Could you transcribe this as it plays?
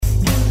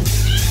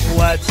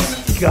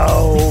Let's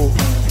go.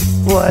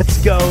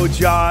 Let's go,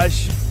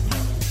 Josh.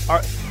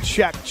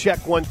 Check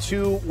 1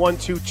 2 1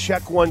 2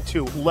 check 1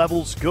 2.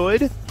 Levels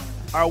good?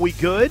 Are we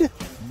good?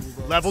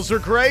 Levels are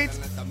great.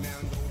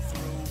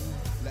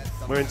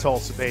 We're in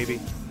Tulsa,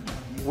 baby.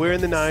 We're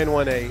in the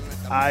 918.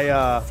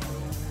 I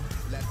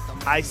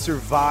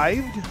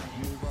survived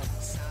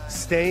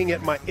staying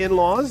at my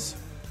in-laws,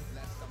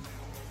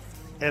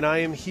 and I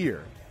am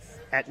here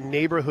at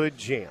Neighborhood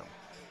Jam,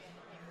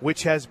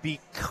 which has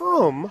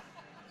become,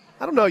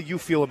 I don't know how you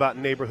feel about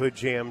Neighborhood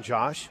Jam,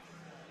 Josh.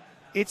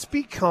 It's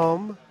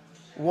become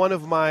one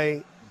of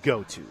my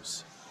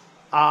go-tos.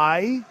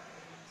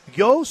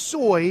 Yo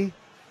soy.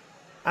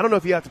 I don't know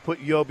if you have to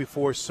put yo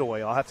before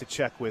soy. I'll have to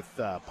check with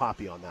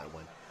Poppy on that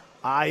one.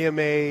 I am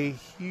a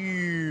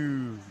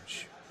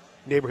huge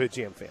Neighborhood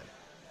Jam fan.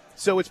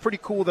 So it's pretty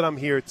cool that I'm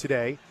here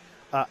today.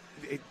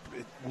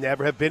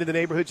 Never have been to the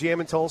Neighborhood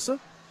Jam in Tulsa.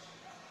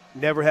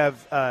 Never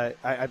have.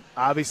 I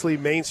obviously,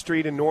 Main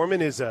Street in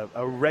Norman is a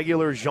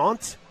regular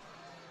jaunt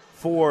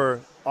for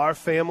our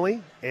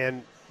family.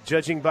 And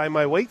judging by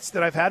my waits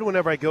that I've had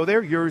whenever I go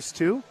there, yours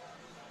too.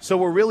 So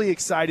we're really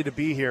excited to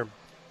be here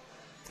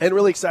and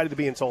really excited to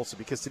be in Tulsa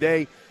because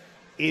today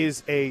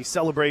is a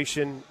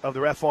celebration of the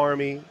Ref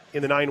Army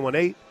in the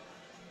 918.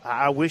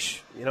 I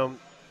wish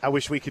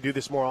we could do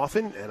this more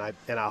often,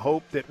 and I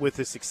hope that with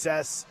the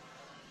success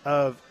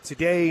of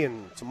today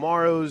and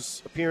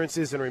tomorrow's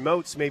appearances and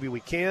remotes, maybe we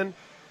can.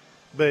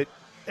 But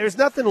there's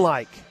nothing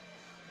like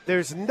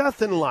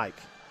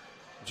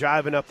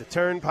driving up the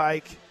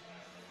turnpike,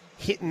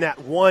 hitting that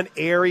one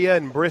area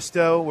in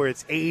Bristow where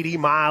it's 80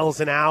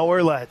 miles an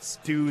hour. Let's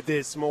do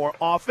this more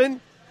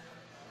often.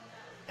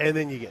 And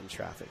then you get in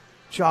traffic.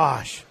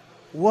 Josh,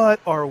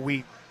 what are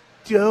we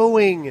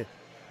doing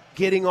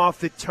getting off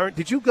the turn?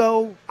 Did you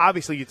go?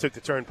 Obviously, you took the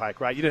turnpike,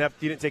 right? You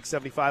didn't take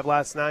 75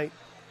 last night?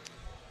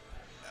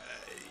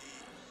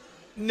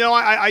 No,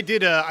 I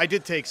did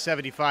take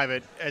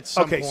 75 at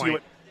some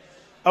point.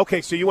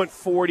 So you went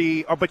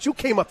 40, but you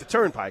came up the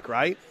turnpike,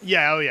 right?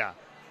 Yeah, oh yeah.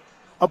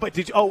 Oh, but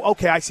did you? Oh,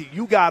 okay, I see.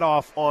 You got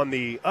off on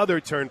the other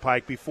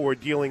turnpike before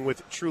dealing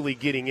with truly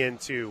getting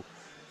into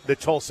the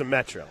Tulsa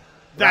Metro.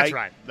 That's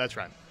right. That's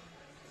right.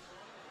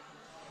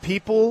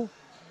 People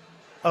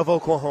of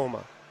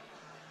Oklahoma,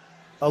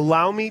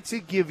 allow me to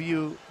give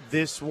you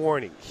this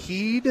warning.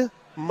 Heed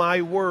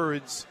my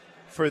words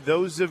for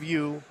those of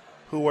you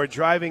who are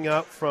driving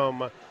up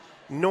from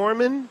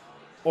Norman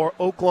or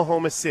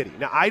Oklahoma City.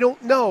 Now, I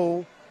don't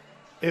know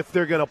if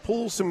they're going to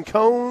pull some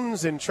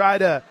cones and try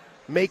to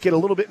make it a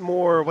little bit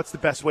more, what's the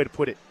best way to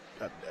put it,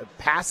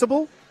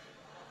 passable?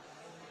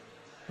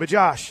 But,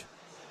 Josh,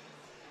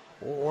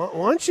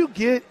 once you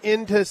get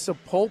into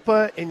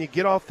Sapulpa and you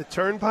get off the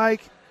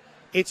turnpike,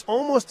 it's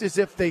almost as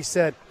if they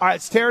said, all right,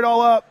 let's tear it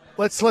all up.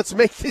 Let's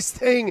make this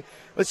thing,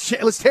 let's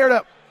tear it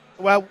up.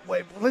 Well,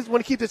 wait, let's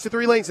want to keep this to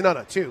 3 lanes. No,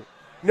 2.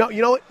 No,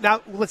 you know what?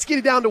 Now let's get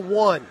it down to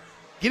 1.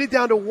 Get it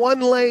down to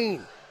 1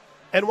 lane.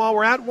 And while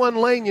we're at 1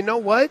 lane, you know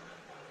what?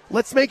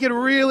 Let's make it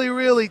really,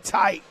 really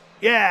tight.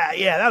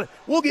 Yeah.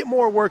 We'll get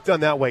more work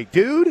done that way.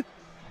 Dude,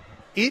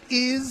 it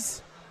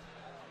is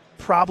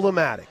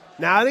problematic.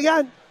 Now,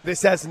 again,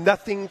 this has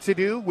nothing to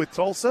do with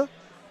Tulsa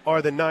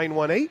or the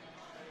 918.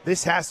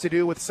 This has to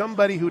do with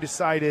somebody who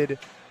decided,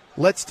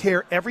 let's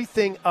tear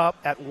everything up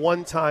at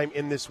one time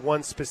in this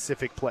one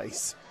specific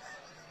place.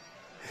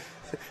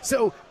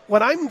 So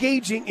what I'm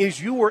gauging is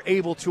you were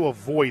able to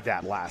avoid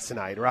that last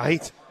night,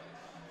 right?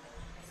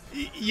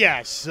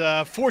 Yes,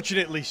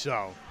 fortunately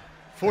so.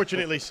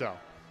 Fortunately so.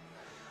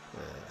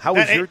 How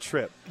was your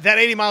trip? That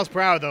 80 miles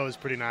per hour, though, is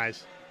pretty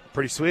nice.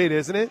 Pretty sweet,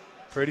 isn't it?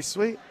 Pretty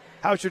sweet.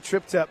 How was your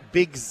trip to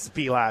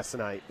Bigsby last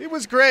night? It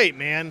was great,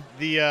 man.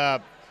 The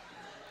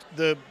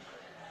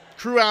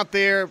crew out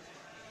there,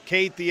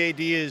 Kate, the AD,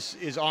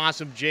 is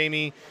awesome.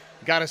 Jamie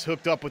got us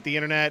hooked up with the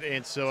internet,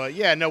 and so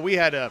we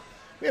had a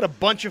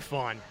bunch of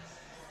fun.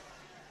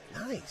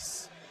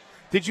 Nice.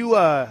 Did you?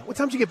 What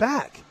time did you get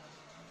back?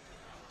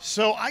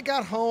 So I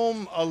got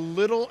home a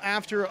little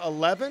after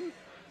 11.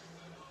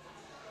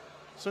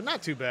 So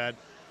not too bad.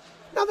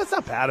 No, that's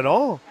not bad at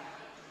all.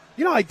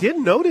 You know, I did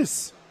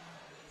notice.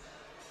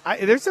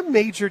 There's a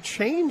major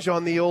change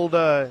on the old,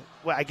 I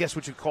guess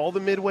what you call the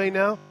Midway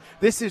now.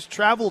 This is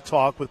Travel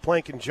Talk with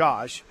Plank and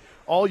Josh.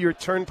 All your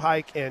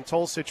Turnpike and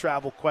Tulsa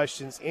travel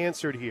questions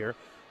answered here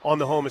on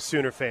the home of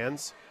Sooner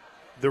fans,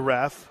 the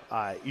Ref.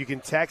 You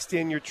can text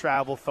in your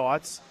travel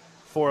thoughts,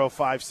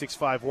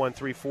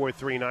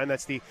 405-651-3439.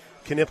 That's the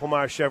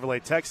Knippelmeyer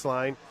Chevrolet text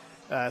line.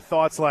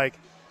 Thoughts like,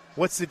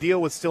 what's the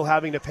deal with still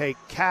having to pay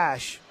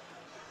cash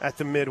at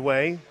the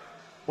Midway?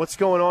 What's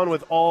going on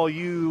with all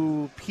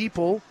you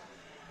people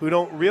who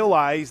don't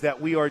realize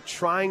that we are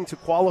trying to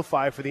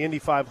qualify for the Indy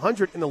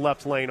 500 in the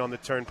left lane on the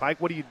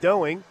turnpike? What are you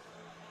doing?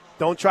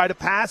 Don't try to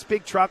pass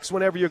big trucks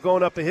whenever you're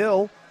going up a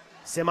hill.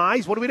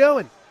 Semis, what are we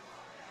doing?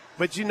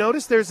 But you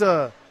notice there's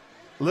a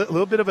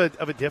little bit of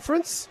a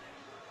difference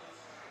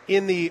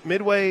in the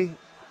Midway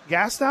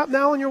gas stop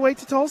now on your way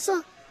to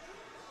Tulsa?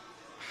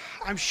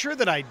 I'm sure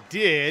that I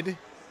did.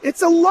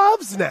 It's a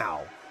Love's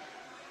now.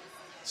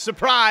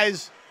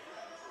 Surprise.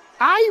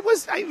 I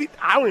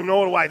don't even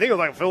know what I think. It was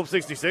like a Phillips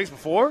 66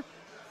 before.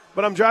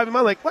 But I'm driving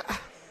by like, what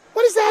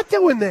is that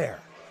doing there?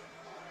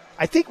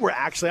 I think we're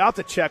actually, I'll have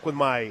to check with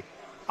my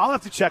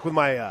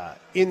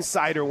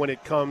insider when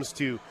it comes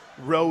to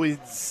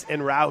roads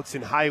and routes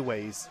and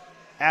highways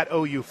at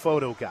OU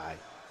Photo Guy.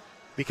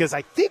 Because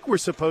I think we're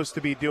supposed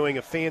to be doing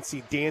a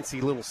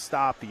fancy-dancy little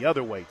stop the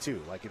other way,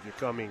 too, like if you're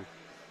coming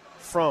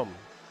from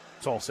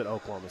Tulsa to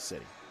Oklahoma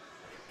City.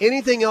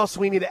 Anything else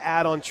we need to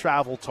add on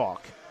travel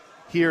talk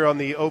here on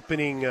the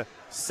opening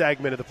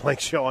segment of the Plank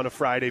Show on a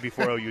Friday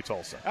before OU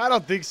Tulsa? I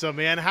don't think so,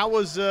 man. How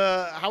was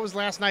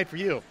last night for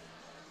you?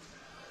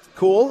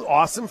 Cool,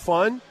 awesome,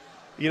 fun.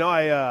 You know,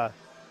 I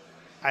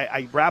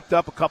wrapped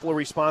up a couple of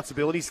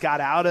responsibilities,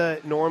 got out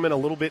of Norman a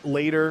little bit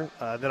later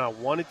than I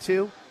wanted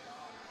to,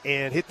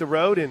 and hit the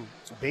road and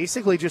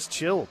basically just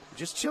chilled.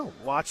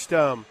 Watched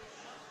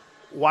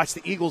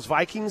the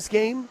Eagles-Vikings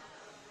game.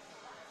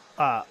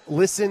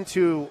 Listened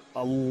to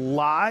a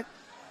lot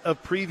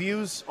of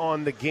previews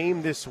on the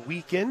game this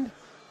weekend,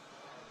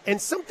 and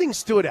something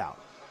stood out.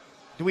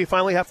 Do you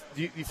finally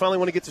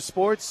want to get to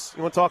sports?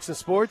 You want to talk some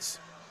sports?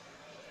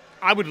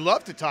 I would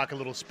love to talk a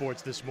little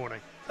sports this morning.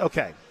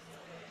 Okay.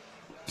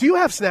 Do you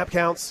have snap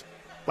counts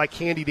like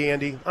handy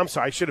dandy? I'm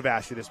sorry, I should have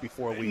asked you this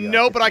before we.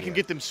 No, but I can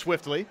get them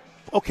swiftly.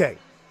 Okay.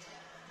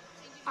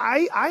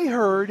 I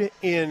heard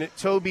in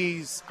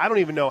Toby's, I don't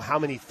even know how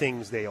many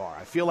things they are.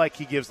 I feel like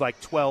he gives like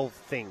 12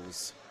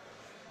 things.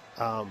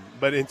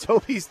 But in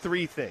Toby's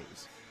 3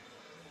 things,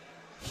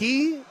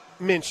 he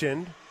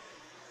mentioned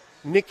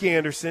Nick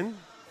Anderson.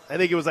 I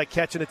think it was like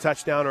catching a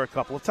touchdown or a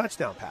couple of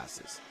touchdown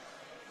passes.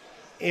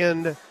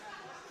 And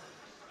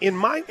in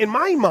my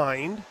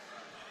mind,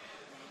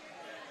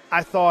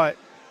 I thought,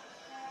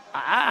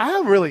 I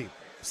haven't really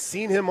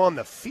seen him on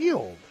the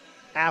field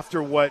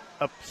after what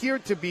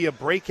appeared to be a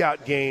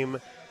breakout game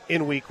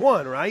in Week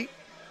 1, right?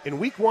 In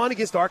Week 1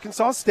 against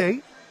Arkansas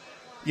State,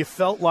 you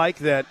felt like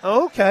that,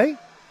 okay,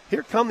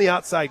 here come the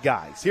outside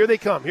guys. Here they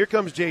come. Here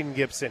comes Jaden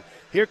Gibson.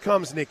 Here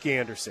comes Nick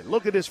Anderson.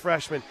 Look at this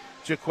freshman,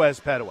 Jaquez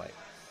Petaway.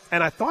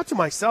 And I thought to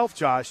myself,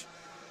 Josh,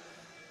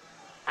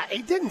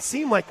 it didn't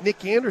seem like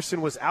Nick Anderson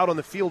was out on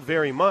the field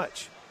very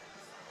much.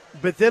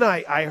 But then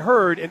I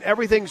heard, and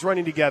everything's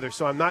running together,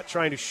 so I'm not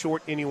trying to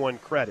short anyone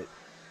credit.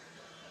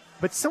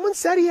 But someone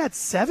said he had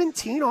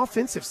 17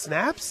 offensive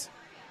snaps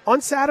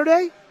on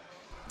Saturday?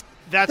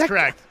 That's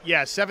correct.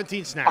 Yeah,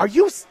 17 snaps. Are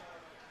you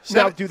 –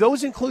 now, do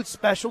those include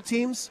special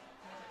teams?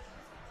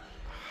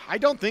 I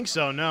don't think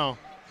so, no.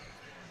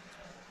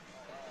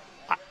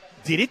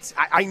 Did it?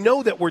 I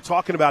know that we're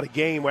talking about a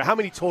game where how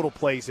many total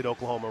plays did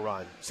Oklahoma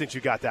run since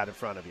you got that in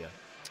front of you?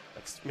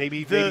 Like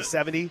maybe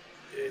 70?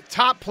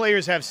 Top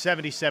players have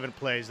 77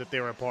 plays that they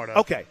were a part of.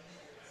 Okay.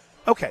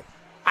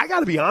 I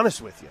got to be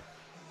honest with you.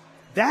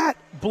 That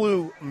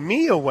blew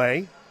me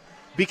away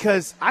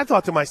because I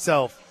thought to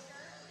myself,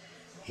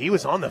 he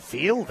was on the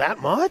field that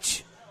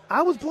much?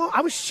 I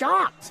was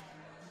shocked.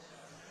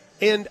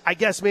 And I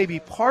guess maybe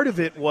part of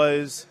it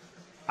was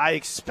I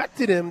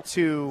expected him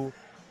to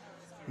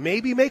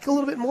maybe make a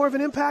little bit more of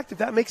an impact, if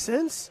that makes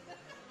sense.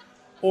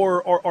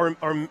 Or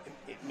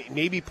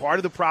maybe part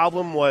of the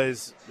problem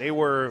was they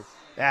were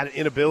at an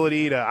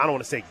inability to, I don't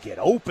want to say get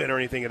open or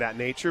anything of that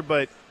nature,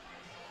 but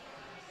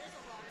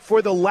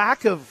for the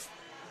lack of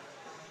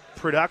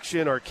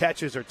production or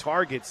catches or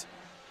targets,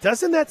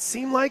 doesn't that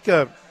seem like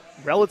a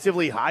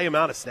relatively high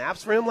amount of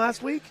snaps for him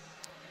last week?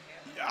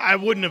 I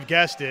wouldn't have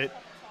guessed it.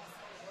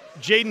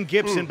 Jaden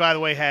Gibson, by the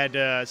way,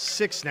 had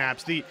 6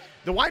 snaps. The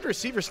wide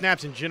receiver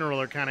snaps in general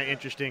are kind of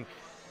interesting.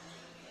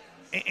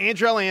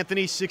 Andrell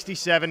Anthony,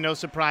 67, no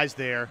surprise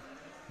there.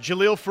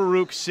 Jaleel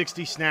Farouk,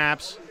 60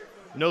 snaps,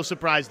 no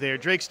surprise there.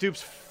 Drake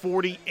Stoops,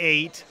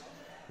 48.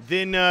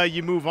 Then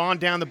you move on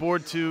down the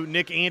board to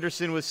Nick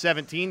Anderson with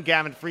 17,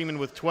 Gavin Freeman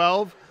with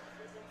 12,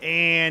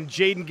 and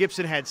Jaden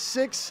Gibson had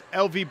 6.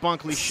 LV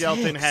Bunkley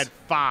Shelton had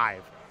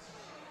 5.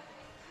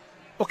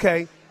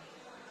 Okay.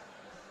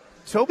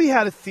 Toby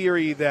had a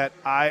theory that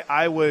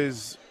I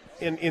was,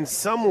 in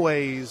some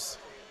ways,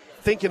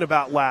 thinking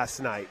about last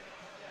night.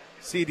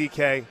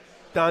 CDK,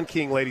 Don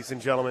King, ladies and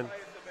gentlemen.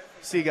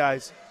 See you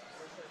guys.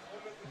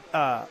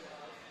 I'm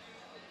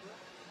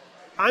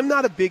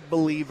not a big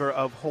believer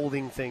of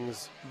holding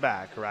things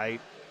back,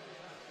 right?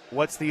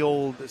 What's the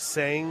old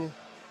saying?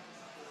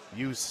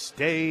 You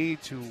stay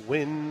to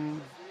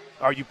win,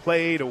 or you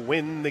play to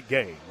win the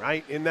game,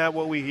 right? Isn't that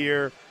what we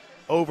hear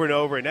over and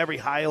over in every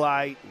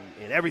highlight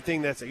and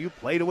everything that's you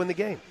play to win the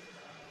game?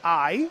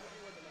 I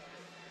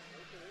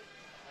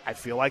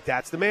feel like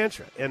that's the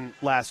mantra. And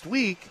last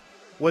week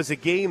was a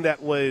game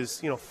that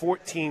was,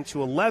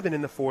 14-11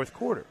 in the fourth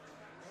quarter.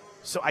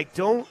 So I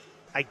don't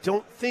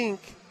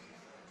think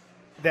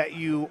that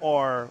you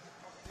are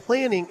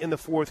planning in the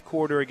fourth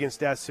quarter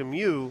against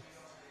SMU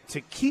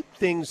to keep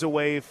things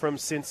away from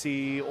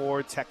Cincy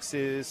or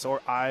Texas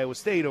or Iowa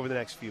State over the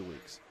next few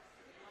weeks.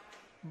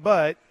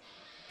 But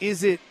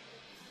is it –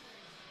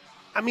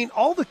 I mean,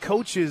 all the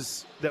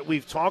coaches that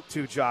we've talked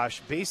to,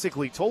 Josh,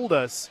 basically told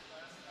us,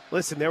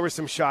 listen, there were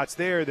some shots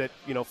there that,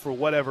 for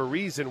whatever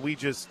reason, we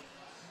just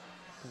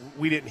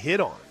we didn't hit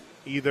on,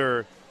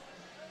 either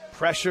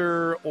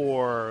pressure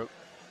or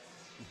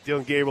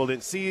Dylan Gabriel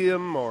didn't see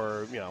him,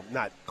 or,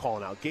 not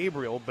calling out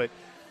Gabriel. But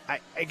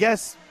I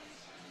guess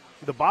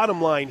the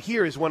bottom line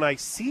here is when I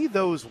see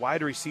those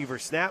wide receiver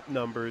snap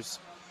numbers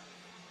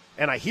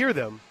and I hear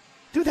them,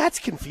 dude, that's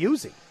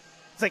confusing.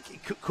 It's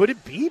like, could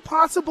it be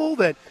possible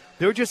that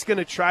they're just going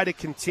to try to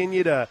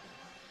continue to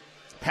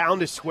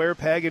pound a square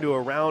peg into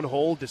a round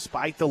hole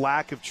despite the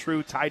lack of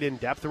true tight end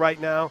depth right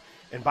now?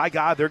 And by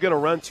God, they're going to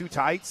run two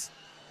tights.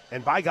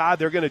 And by God,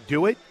 they're going to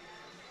do it.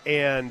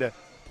 And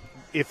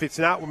if it's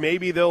not,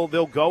 maybe they'll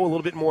go a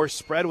little bit more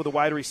spread with the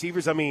wide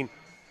receivers. I mean,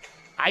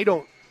 I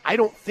don't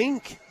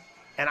think,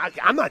 and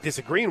I'm not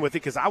disagreeing with it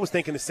because I was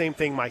thinking the same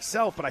thing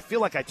myself, but I feel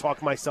like I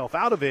talked myself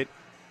out of it,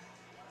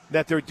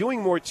 that they're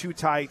doing more two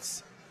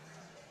tights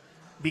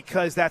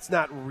because that's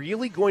not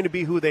really going to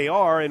be who they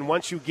are. And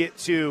once you get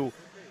to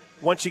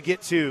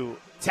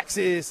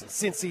Texas and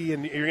Cincy,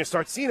 and you're going to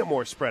start seeing it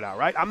more spread out,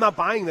 right? I'm not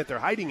buying that they're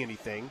hiding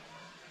anything,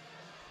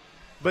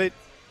 but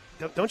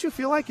don't you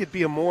feel like it'd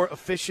be a more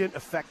efficient,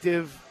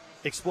 effective,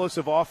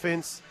 explosive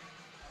offense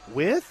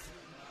with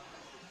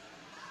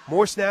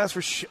more snaps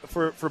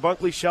for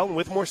Bunkley Shelton,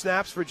 with more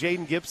snaps for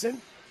Jaden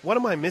Gibson? What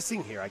am I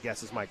missing here, I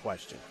guess, is my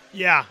question.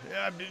 Yeah,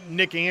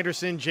 Nick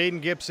Anderson, Jaden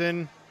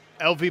Gibson,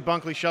 LV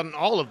Bunkley Shelton,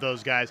 all of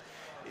those guys.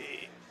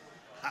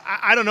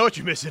 I don't know what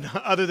you're missing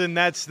other than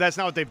that's not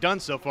what they've done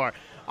so far.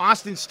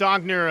 Austin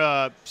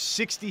Stogner,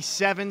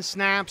 67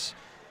 snaps,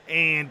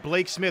 and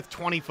Blake Smith,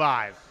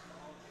 25.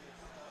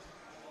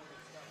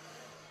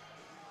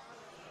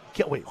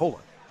 Wait, hold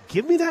on.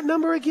 Give me that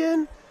number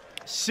again.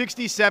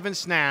 67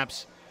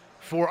 snaps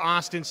for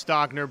Austin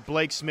Stogner,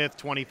 Blake Smith,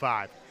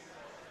 25.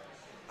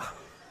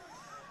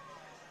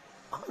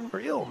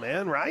 Unreal,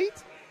 man,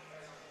 right?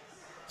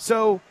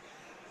 So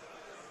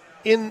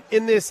in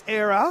this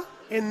era,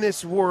 in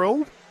this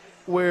world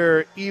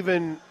where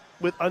even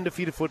with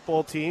undefeated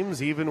football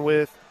teams, even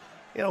with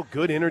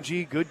good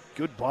energy, good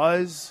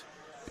buzz,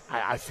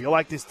 I feel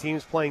like this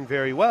team's playing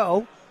very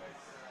well.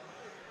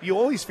 You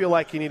always feel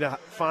like you need to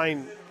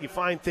find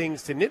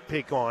things to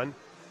nitpick on,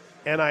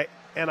 and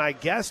I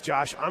guess,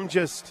 Josh,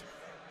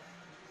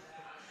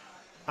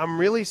 I'm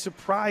really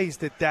surprised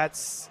that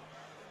that's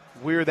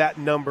where that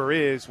number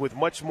is, with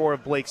much more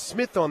of Blake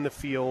Smith on the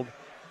field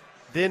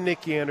than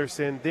Nick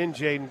Anderson, then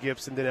Jaden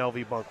Gibson, then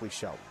LV Bunkley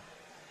Shelton.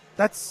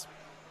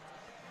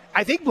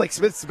 I think Blake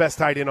Smith's the best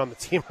tight end on the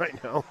team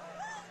right now.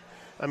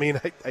 I mean,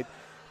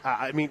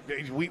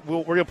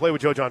 we're going to play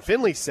what Joe John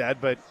Finley said,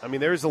 but, I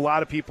mean, there's a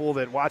lot of people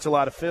that watch a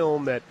lot of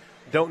film that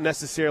don't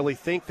necessarily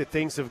think that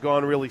things have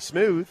gone really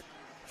smooth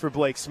for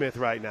Blake Smith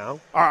right now.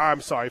 Or,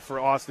 I'm sorry, for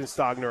Austin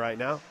Stogner right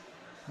now.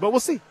 But we'll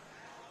see.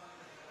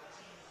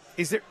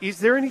 Is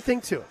there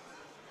anything to it?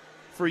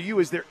 For you,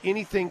 is there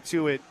anything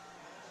to it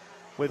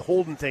with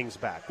holding things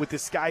back, with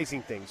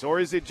disguising things? Or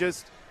is it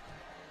just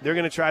they're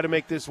going to try to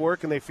make this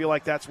work and they feel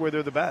like that's where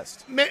they're the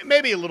best?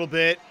 Maybe a little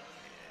bit.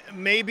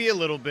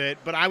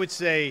 But I would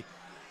say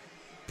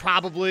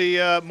probably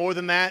more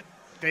than that.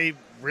 They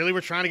really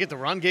were trying to get the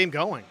run game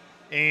going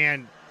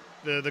and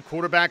the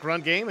quarterback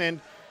run game, and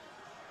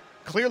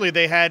clearly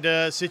they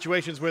had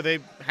situations where they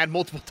had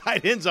multiple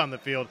tight ends on the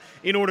field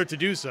in order to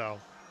do so.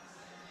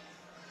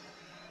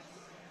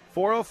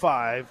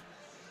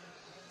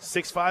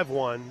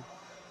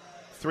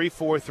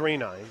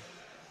 405-651-3439.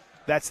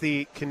 That's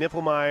the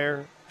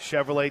Knippelmeyer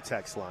Chevrolet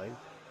text line,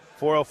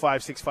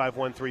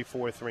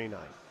 405-651-3439.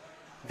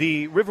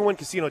 The Riverwind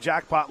Casino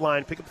jackpot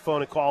line, pick up the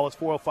phone and call us,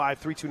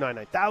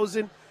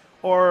 405-329-9000,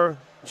 or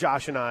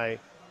Josh and I,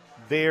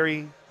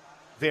 very,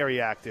 very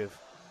active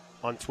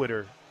on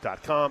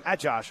Twitter.com, at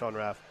Josh on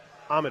Ref.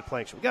 I'm at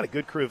Plank Show. We got a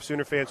good crew of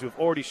Sooner fans who have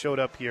already showed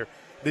up here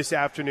this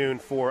afternoon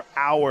for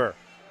our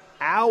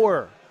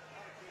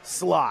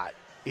slot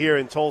here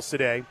in Tulsa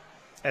today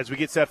as we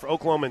get set for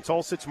Oklahoma and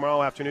Tulsa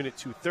tomorrow afternoon at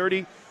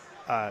 2:30.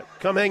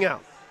 Come hang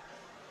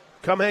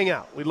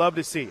out. We'd love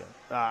to see you.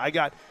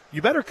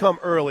 You better come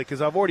early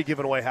because I've already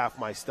given away half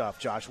my stuff,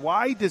 Josh.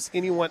 Why does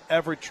anyone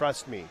ever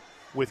trust me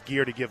with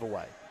gear to give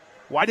away?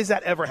 Why does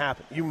that ever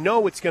happen? You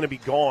know it's going to be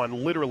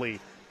gone literally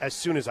as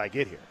soon as I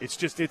get here. It's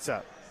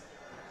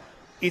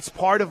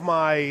part of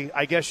my,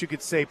 I guess you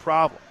could say,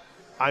 problem.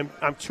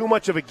 I'm too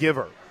much of a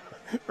giver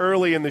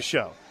early in the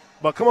show.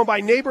 But come on by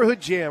Neighborhood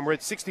Jam. We're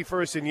at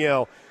 61st and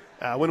Yale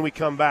when we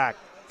come back.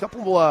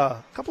 Couple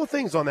of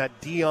things on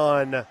that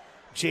Dion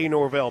J.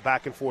 Norvell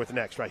back and forth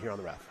next right here on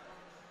the Ref.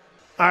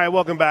 All right,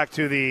 welcome back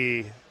to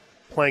the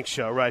Plank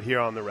Show right here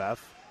on the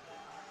Ref.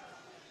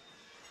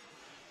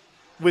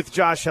 With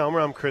Josh Helmer,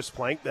 I'm Chris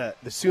Plank. The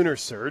Sooner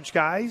Surge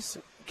guys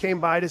came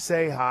by to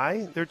say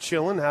hi. They're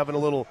chilling, having a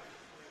little,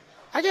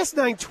 I guess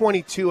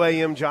 9:22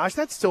 a.m., Josh.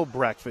 That's still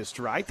breakfast,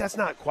 right? That's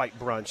not quite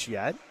brunch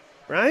yet,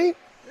 right?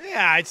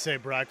 Yeah, I'd say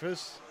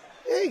breakfast.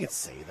 Yeah, you could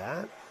say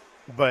that.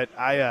 But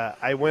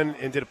I went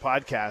and did a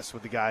podcast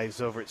with the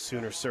guys over at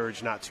Sooner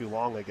Surge not too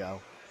long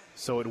ago.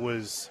 So it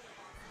was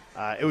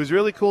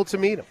really cool to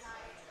meet them.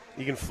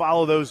 You can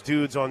follow those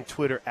dudes on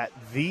Twitter at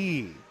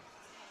the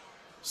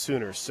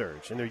Sooner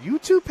Surge. And their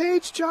YouTube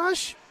page,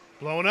 Josh,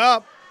 Blowing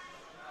up.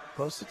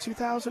 Close to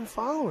 2,000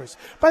 followers.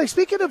 By the way,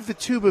 speaking of the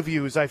tuba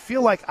views, I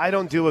feel like I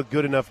don't do a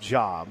good enough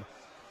job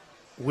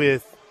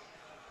with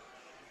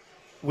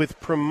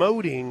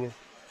promoting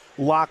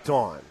Locked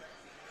On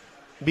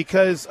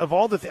because of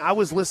all the things. I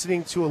was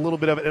listening to a little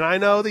bit of it, and I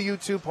know the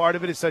YouTube part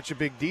of it is such a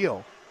big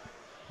deal.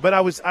 But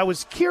I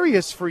was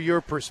curious for your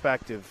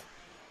perspective,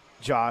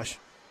 Josh.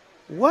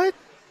 What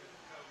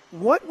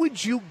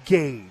would you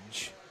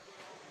gauge?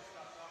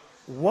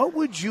 What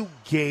would you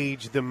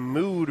gauge the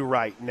mood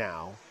right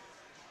now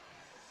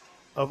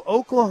of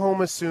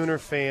Oklahoma Sooner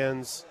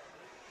fans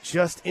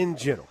just in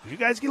general? You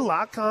guys get a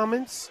lot of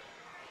comments.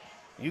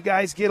 You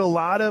guys get a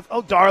lot of –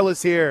 oh,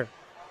 Darla's here.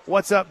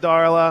 What's up,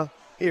 Darla?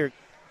 Here.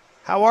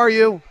 How are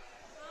you?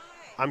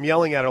 I'm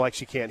yelling at her like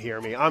she can't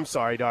hear me. I'm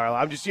sorry, Darla.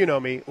 I'm just, you know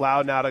me,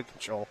 loud and out of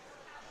control.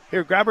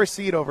 Here, grab her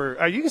seat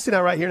over. You can sit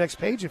down right here next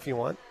page if you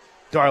want.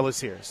 Darla's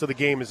here, so the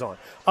game is on.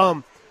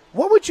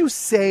 What would you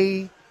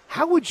say –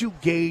 how would you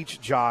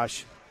gauge,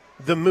 Josh,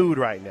 the mood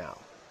right now?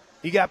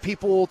 You got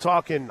people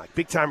talking like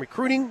big-time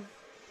recruiting,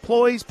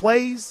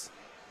 plays,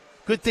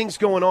 good things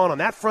going on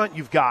that front.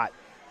 You've got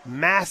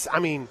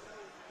massive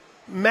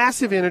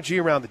energy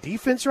around the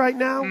defense right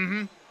now.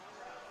 Mm-hmm.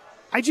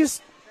 I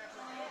just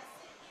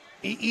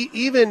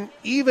even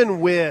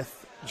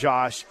with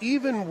Josh,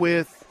 even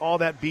with all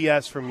that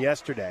BS from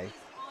yesterday,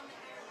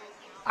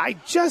 I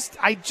just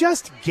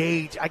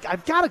gauge.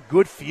 I've got a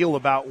good feel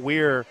about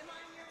where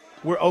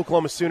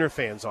Oklahoma Sooner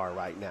fans are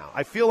right now.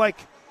 I feel like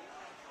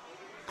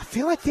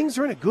things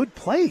are in a good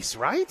place,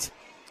 right?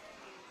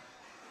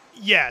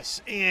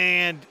 Yes,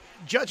 and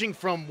judging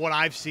from what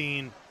I've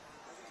seen,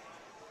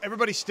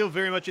 everybody's still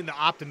very much in the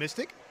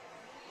optimistic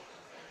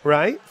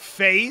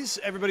phase.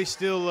 Everybody's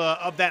still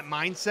of that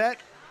mindset.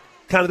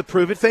 Kind of the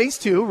prove it phase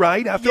too,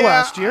 right? After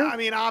last year. I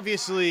mean,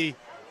 obviously,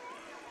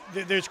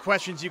 there's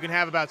questions you can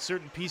have about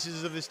certain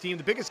pieces of this team.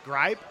 The biggest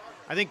gripe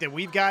I think that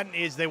we've gotten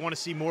is they want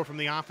to see more from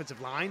the offensive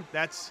line.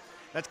 That's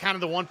kind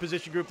of the one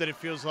position group that it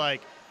feels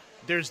like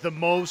there's the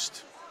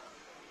most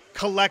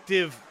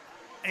collective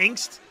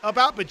angst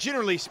about. But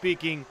generally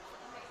speaking,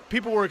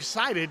 people were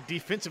excited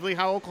defensively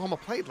how Oklahoma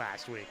played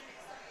last week.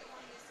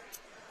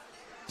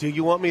 Do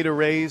you want me to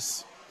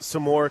raise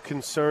some more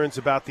concerns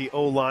about the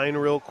O-line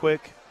real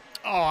quick?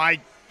 Oh, I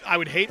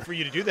would hate for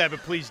you to do that,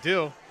 but please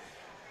do.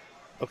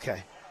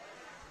 Okay.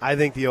 I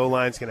think the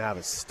O-line's going to have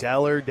a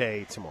stellar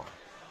day tomorrow.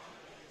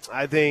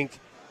 I think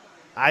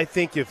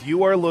if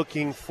you are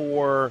looking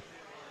for,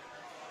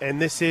 and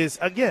this is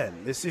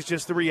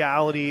just the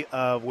reality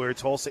of where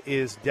Tulsa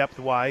is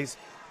depth-wise,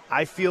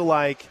 I feel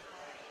like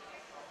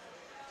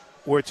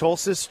where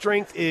Tulsa's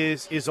strength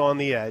is on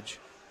the edge.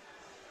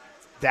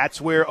 That's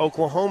where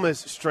Oklahoma's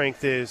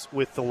strength is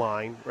with the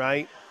line,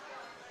 right?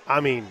 I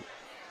mean,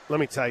 let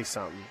me tell you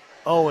something.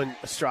 Owen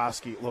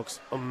Ostrowski looks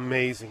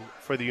amazing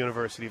for the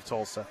University of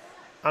Tulsa.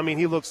 I mean,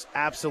 he looks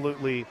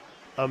absolutely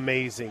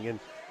amazing. And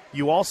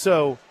you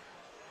also,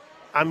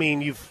 I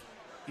mean,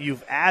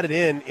 you've added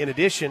in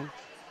addition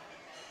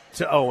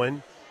to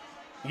Owen,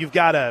 you've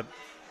got a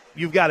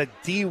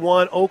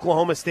D1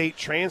 Oklahoma State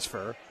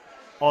transfer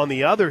on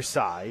the other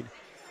side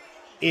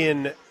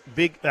in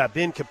Ben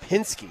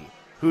Kapinski,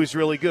 who's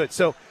really good.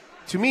 So,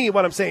 to me,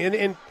 what I'm saying,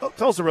 and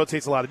Tulsa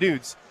rotates a lot of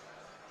dudes,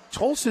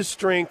 Tulsa's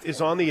strength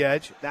is on the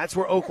edge. That's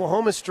where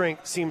Oklahoma's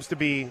strength seems to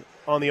be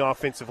on the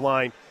offensive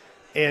line.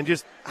 And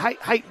just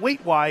height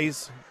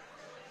weight-wise,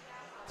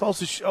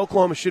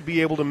 Oklahoma should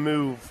be able to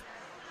move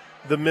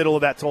the middle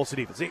of that Tulsa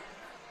defense.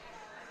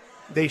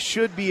 They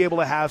should be able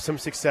to have some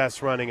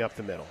success running up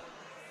the middle.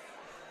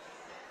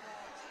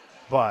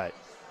 But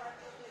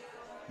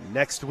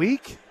next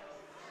week,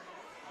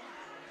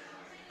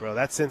 bro,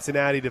 that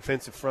Cincinnati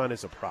defensive front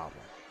is a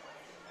problem.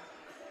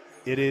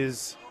 It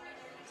is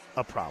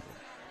a problem.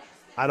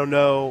 I don't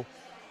know.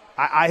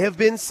 I have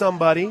been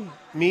somebody,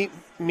 me,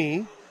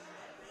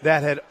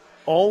 that had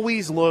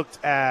always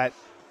looked at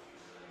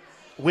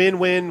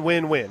win,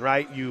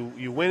 right?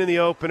 You win in the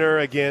opener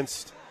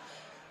against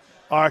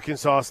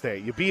Arkansas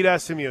State. You beat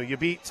SMU. You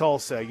beat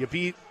Tulsa. You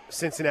beat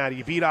Cincinnati.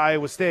 You beat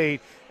Iowa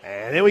State.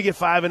 And then we get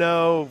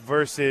 5-0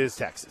 versus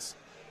Texas.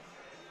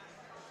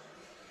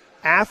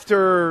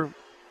 After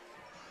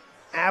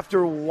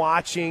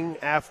watching,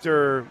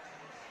 after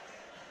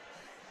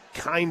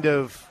kind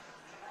of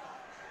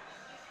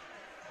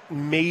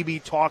maybe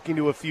talking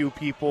to a few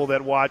people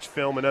that watch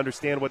film and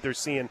understand what they're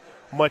seeing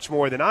much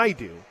more than I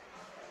do.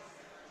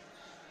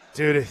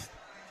 Dude,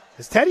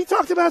 has Teddy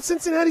talked about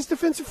Cincinnati's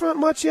defensive front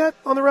much yet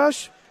on the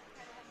rush?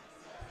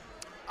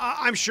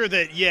 I'm sure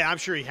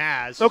he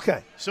has.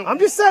 Okay. So I'm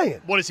just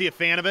saying. What, is he a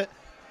fan of it?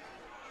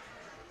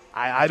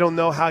 I don't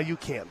know how you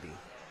can't be.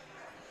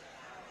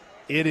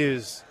 It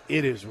is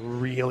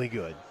really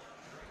good.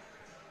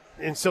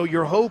 And so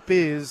your hope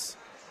is,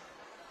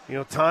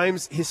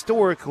 times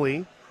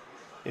historically,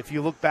 if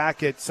you look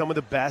back at some of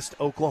the best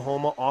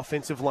Oklahoma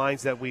offensive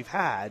lines that we've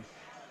had,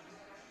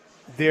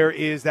 there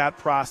is that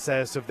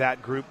process of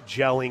that group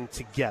gelling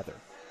together.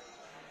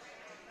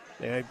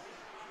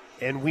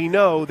 And we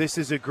know this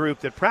is a group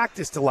that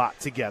practiced a lot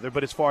together,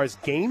 but as far as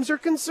games are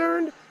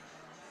concerned,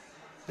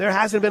 there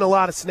hasn't been a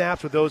lot of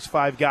snaps with those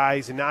 5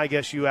 guys, and now I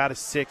guess you add a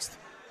 6th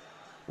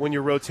when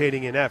you're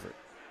rotating in Everett.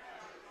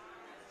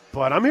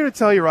 But I'm here to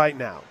tell you right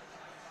now,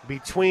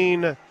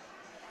 between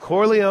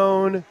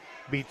Corleone,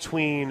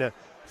 between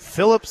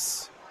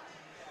Phillips,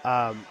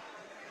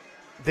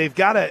 they've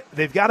got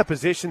a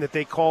position that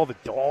they call the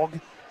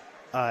dog.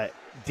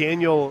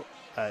 Daniel,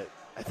 I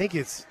think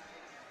it's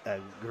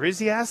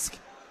Griziask,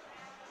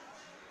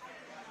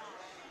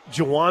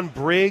 Jawan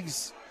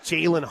Briggs,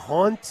 Jalen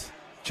Hunt,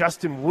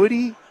 Justin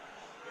Woody.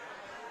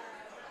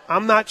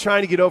 I'm not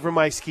trying to get over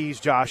my skis,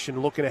 Josh,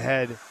 and looking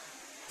ahead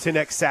to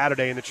next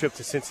Saturday and the trip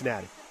to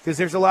Cincinnati, because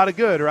there's a lot of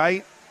good,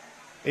 right?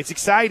 It's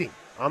exciting.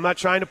 I'm not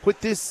trying to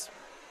put this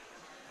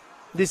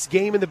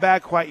game in the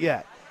bag quite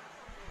yet.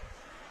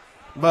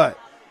 But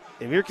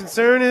if your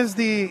concern is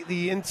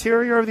the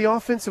interior of the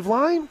offensive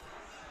line,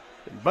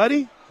 then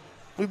buddy,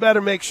 we better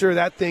make sure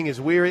that thing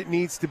is where it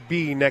needs to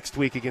be next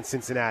week against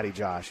Cincinnati,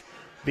 Josh,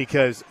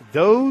 because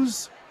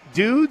those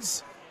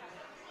dudes,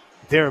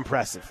 they're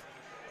impressive.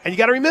 And you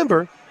got to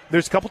remember,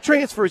 there's a couple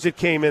transfers that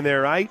came in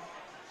there, right?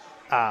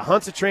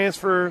 Hunt's a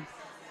transfer.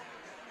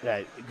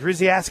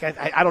 Griziask,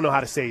 I don't know how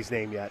to say his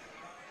name yet.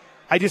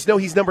 I just know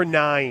he's number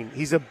 9.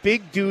 He's a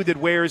big dude that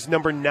wears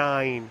number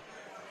 9.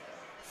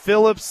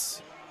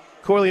 Phillips,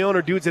 Corleone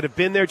are dudes that have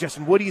been there.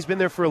 Justin Woody's been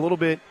there for a little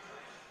bit.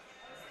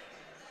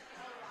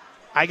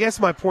 I guess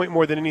my point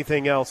more than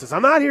anything else is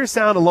I'm not here to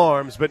sound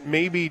alarms, but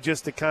maybe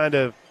just to kind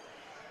of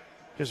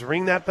just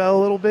ring that bell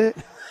a little bit.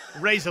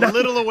 Raise a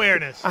little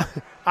awareness.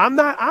 I'm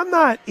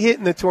not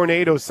hitting the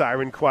tornado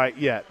siren quite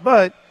yet,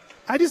 but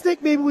I just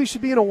think maybe we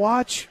should be in a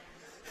watch.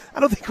 I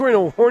don't think we're in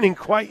a warning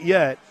quite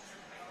yet.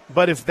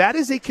 But if that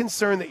is a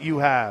concern that you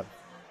have,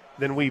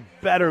 then we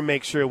better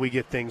make sure we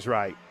get things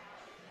right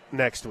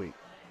next week.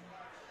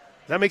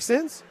 Does that make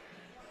sense?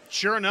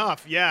 Sure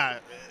enough, yeah.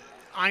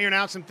 Iron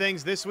out some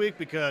things this week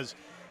because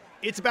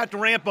it's about to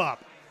ramp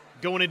up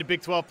going into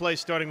Big 12 play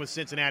starting with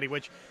Cincinnati,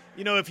 which,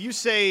 you know, if you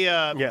say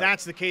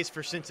that's the case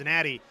for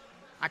Cincinnati,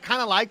 I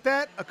kind of like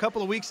that a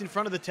couple of weeks in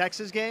front of the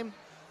Texas game.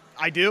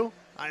 I do.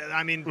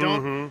 I mean,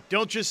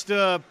 don't just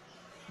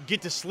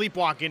get to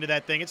sleepwalk into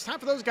that thing. It's time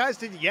for those guys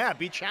to,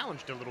 be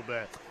challenged a little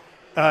bit.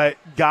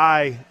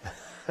 Guy,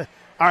 all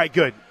right,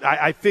 good.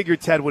 I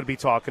figured Ted would be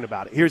talking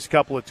about it. Here's a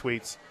couple of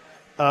tweets.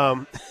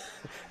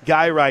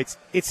 Guy writes,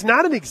 it's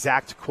not an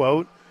exact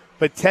quote,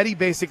 but Teddy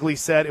basically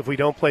said if we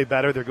don't play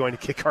better, they're going to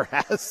kick our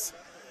ass.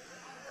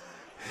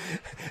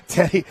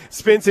 Teddy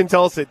spins in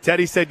Tulsa.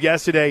 Teddy said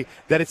yesterday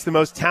that it's the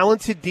most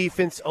talented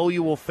defense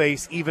OU will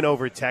face even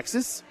over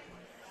Texas.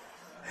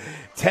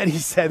 Teddy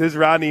said, this is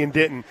Rodney and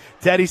Denton.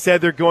 Teddy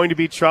said they're going to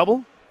be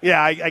trouble.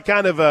 Yeah, I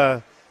kind of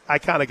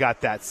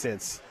got that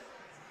sense.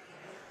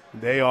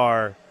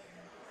 They're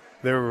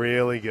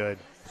really good.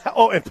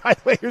 Oh, and by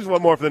the way, here's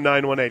one more for the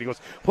 918. He goes,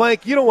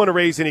 Plank, you don't want to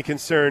raise any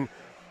concern.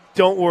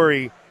 Don't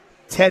worry.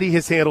 Teddy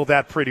has handled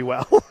that pretty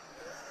well.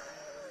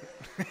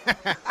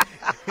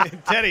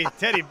 Teddy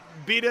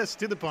beat us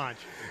to the punch.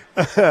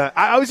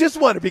 I was just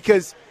wondering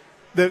because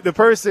the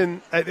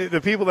person, the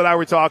people that I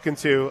were talking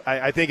to,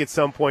 I think at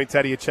some point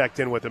Teddy had checked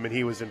in with him and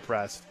he was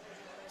impressed.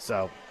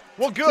 So,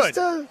 well, good.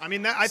 I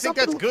mean, I think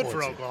that's good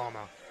for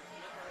Oklahoma.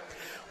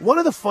 One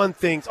of the fun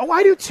things. Oh,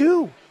 I do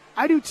too.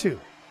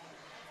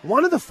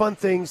 One of the fun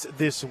things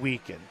this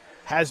weekend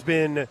has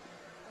been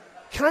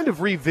kind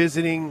of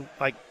revisiting,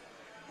 like,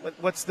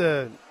 what's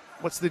the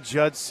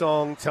Judd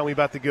song? Tell me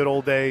about the good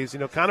old days. You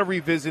know, kind of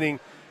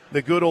revisiting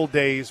the good old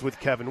days with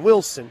Kevin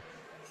Wilson.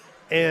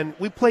 And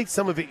we played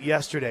some of it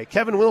yesterday.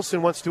 Kevin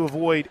Wilson wants to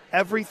avoid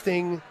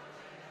everything,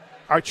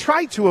 or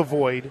try to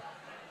avoid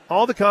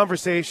all the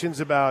conversations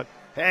about,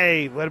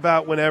 hey, what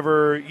about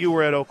whenever you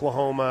were at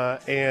Oklahoma,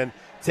 and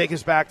take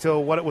us back to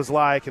what it was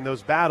like in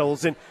those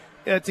battles. And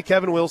to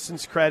Kevin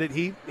Wilson's credit,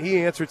 he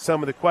answered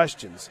some of the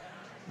questions.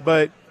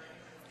 But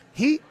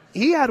he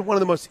had one of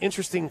the most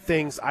interesting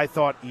things, I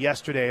thought,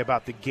 yesterday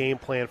about the game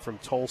plan from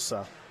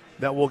Tulsa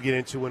that we'll get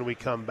into when we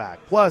come back.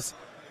 Plus,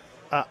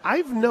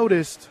 I've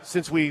noticed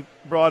since we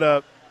brought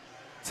up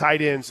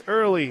tight ends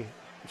early,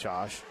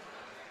 Josh,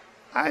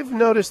 I've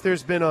noticed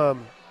there's been a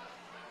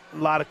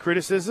lot of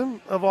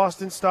criticism of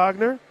Austin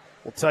Stogner.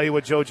 We'll tell you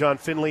what Joe John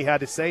Finley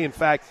had to say. In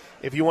fact,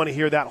 if you want to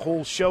hear that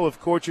whole show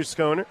of Coach's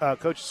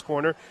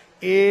Corner,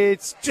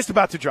 it's just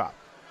about to drop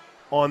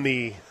on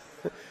the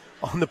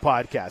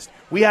podcast.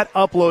 We had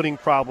uploading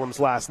problems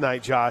last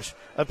night, Josh.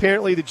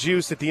 Apparently the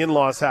juice at the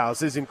in-laws'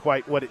 house isn't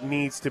quite what it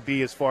needs to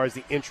be as far as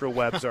the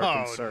intrawebs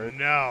are concerned.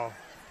 No.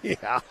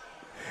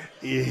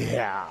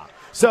 Yeah.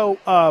 So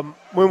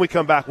when we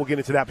come back, we'll get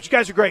into that. But you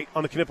guys are great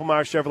on the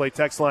Knippelmeyer Chevrolet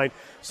text line.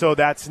 So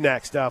that's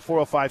next,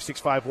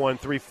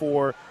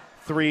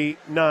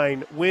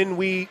 405-651-3439. When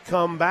we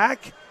come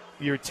back,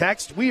 your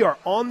text, we are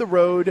on the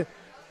road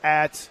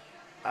at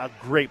a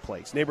great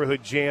place,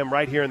 Neighborhood Jam,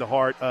 right here in the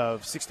heart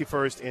of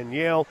 61st and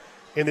Yale,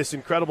 in this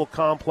incredible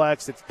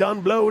complex that's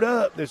done blowed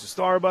up. There's a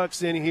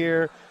Starbucks in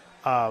here.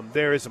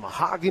 There is a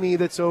mahogany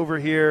that's over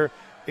here.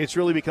 It's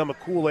really become a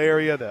cool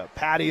area. The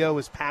patio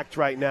is packed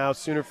right now.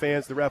 Sooner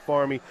fans, the Ref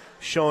Army,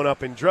 showing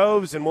up in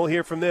droves, and we'll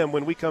hear from them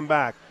when we come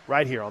back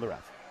right here on the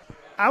Ref.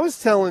 I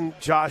was telling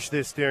Josh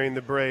this during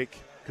the break.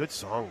 Good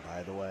song,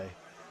 by the way.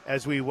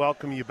 As we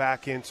welcome you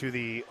back into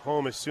the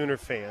home of Sooner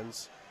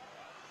fans,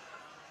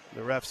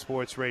 the Ref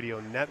Sports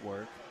Radio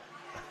Network.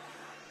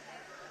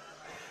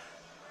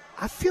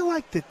 I feel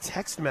like the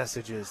text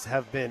messages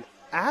have been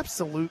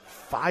absolute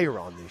fire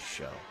on this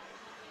show.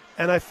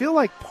 And I feel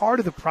like part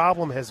of the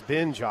problem has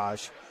been,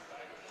 Josh,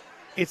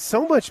 it's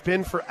so much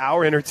been for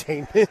our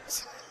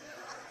entertainment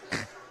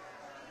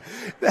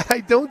that I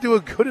don't do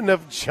a good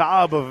enough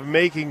job of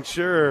making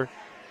sure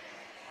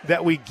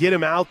that we get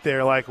them out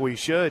there like we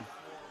should.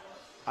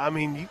 I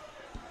mean,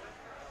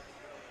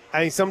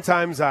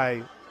 sometimes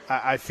I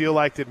feel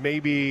like that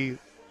maybe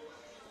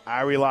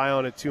I rely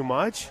on it too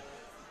much,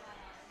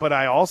 but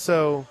I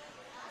also,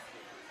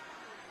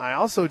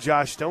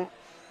 Josh, don't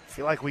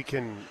feel like we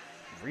can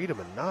read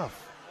them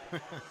enough.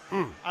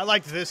 I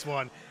liked this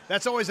one.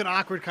 That's always an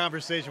awkward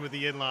conversation with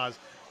the in-laws.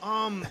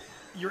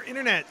 Your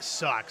internet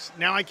sucks.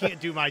 Now I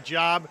can't do my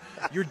job.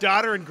 Your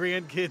daughter and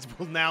grandkids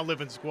will now live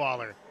in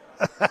squalor.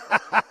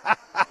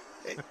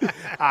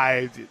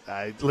 I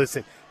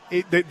listen.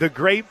 The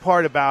great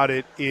part about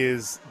it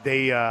is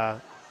they, or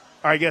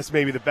I guess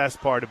maybe the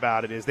best part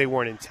about it is they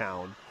weren't in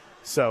town,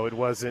 so it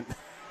wasn't.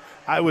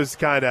 I was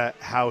kind of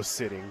house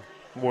sitting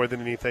more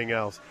than anything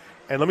else.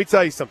 And let me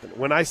tell you something.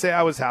 When I say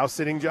I was house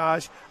sitting,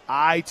 Josh,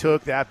 I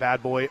took that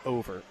bad boy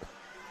over.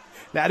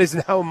 That is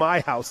now my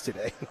house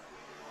today.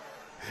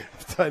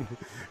 I've done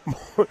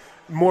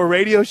more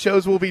radio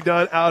shows will be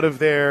done out of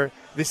there.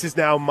 This is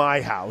now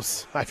my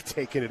house. I've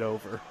taken it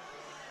over.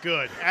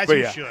 Good, as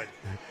you should.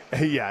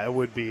 Yeah, it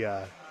would be.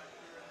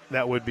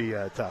 That would be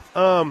tough.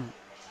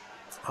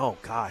 Oh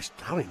gosh,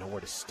 I don't even know where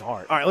to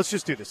start. All right, let's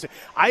just do this.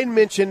 I had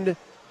mentioned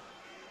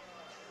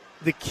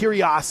the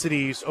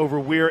curiosities over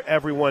where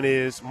everyone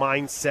is,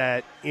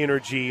 mindset,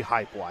 energy,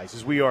 hype-wise,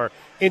 as we are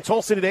in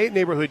Tulsa today at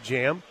Neighborhood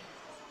Jam.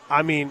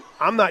 I mean,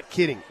 I'm not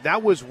kidding.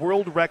 That was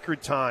world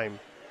record time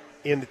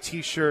in the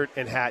T-shirt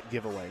and hat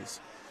giveaways.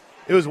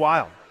 It was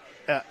wild.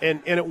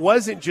 And it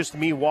wasn't just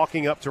me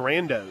walking up to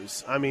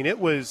randos. I mean, it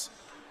was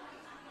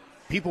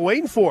people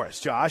waiting for us,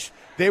 Josh.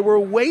 They were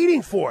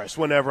waiting for us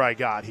whenever I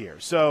got here.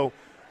 So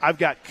I've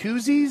got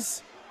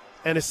koozies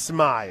and a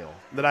smile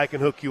that I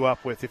can hook you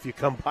up with if you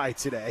come by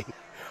today.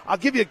 I'll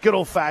give you a good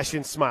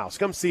old-fashioned smile. So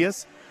come see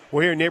us.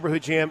 We're here at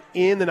Neighborhood Jam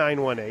in the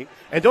 918.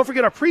 And don't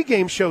forget our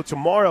pregame show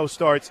tomorrow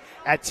starts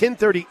at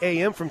 10:30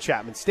 a.m. from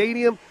Chapman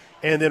Stadium.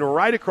 And then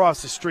right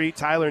across the street,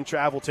 Tyler and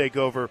Trav will take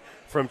over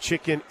from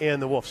Chicken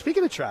and the Wolf.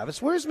 Speaking of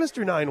Travis, where's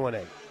Mr.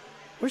 918?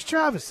 Where's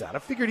Travis at? I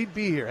figured he'd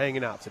be here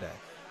hanging out today.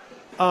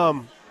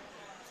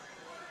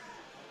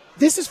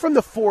 This is from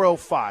the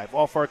 405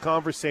 off our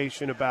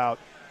conversation about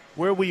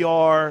where we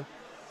are,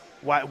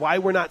 why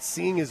we're not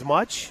seeing as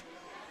much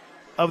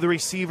of the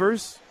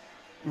receivers,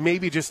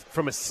 maybe just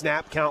from a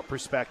snap count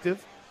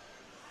perspective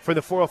for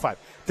the 405.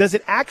 Does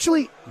it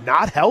actually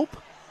not help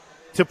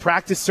to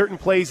practice certain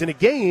plays in a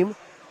game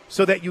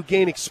so that you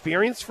gain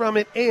experience from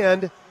it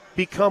and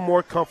become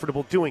more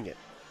comfortable doing it?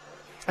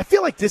 I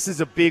feel like this is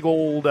a big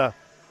old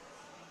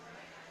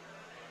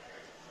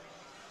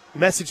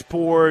message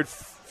board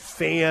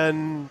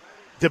fan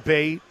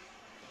debate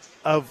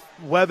of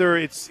whether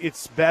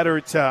it's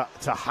better to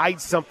hide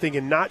something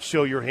and not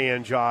show your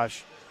hand,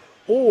 Josh,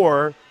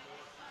 or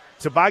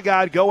to, by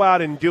God, go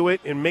out and do it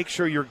and make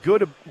sure you're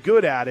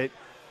good at it,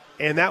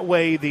 and that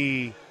way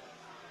the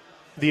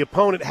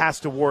opponent has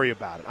to worry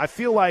about it. I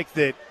feel like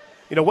that,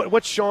 you know,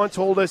 what Sean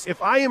told us,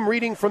 if I am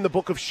reading from the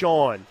book of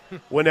Sean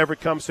whenever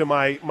it comes to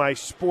my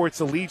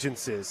sports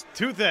allegiances.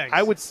 Two things.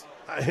 I would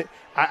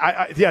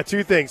 –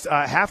 two things.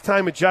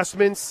 Halftime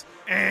adjustments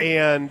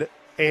and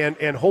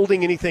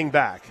holding anything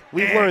back.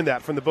 We've learned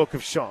that from the book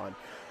of Sean.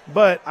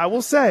 But I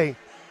will say,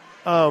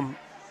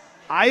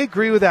 I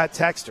agree with that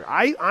texter.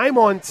 I'm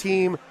on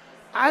team.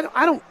 I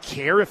don't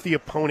care if the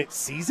opponent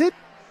sees it.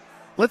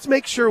 Let's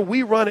make sure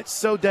we run it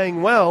so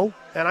dang well.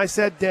 And I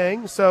said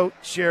dang. So,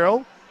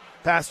 Cheryl,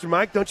 Pastor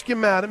Mike, don't you get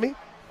mad at me.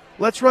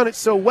 Let's run it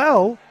so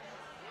well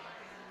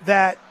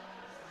that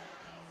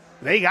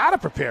they got to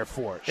prepare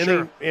for it.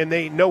 Sure. And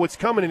they know it's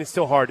coming, and it's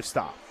still hard to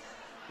stop.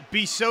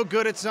 Be so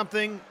good at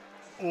something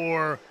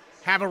or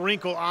have a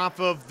wrinkle off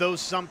of those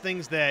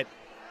somethings that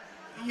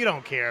you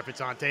don't care if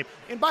it's on tape.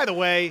 And by the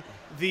way,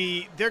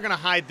 they're going to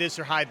hide this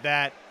or hide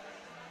that.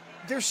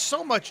 There's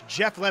so much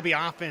Jeff Lebby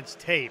offense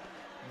tape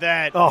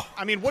that,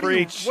 I mean, what are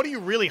you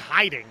really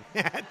hiding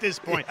at this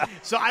point? Yeah.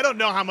 So I don't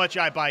know how much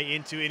I buy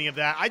into any of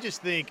that. I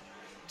just think,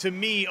 to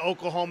me,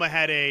 Oklahoma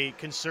had a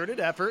concerted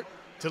effort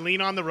to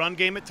lean on the run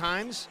game at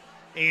times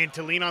and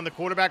to lean on the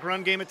quarterback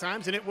run game at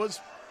times, and it was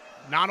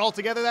not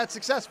altogether that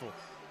successful.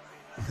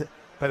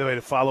 By the way,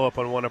 to follow up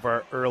on one of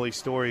our early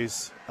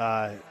stories,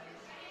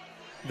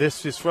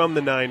 this is from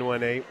the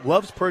 918.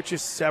 Love's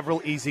purchased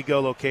several Easy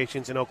Go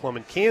locations in Oklahoma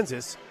and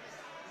Kansas,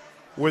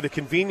 where the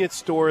convenience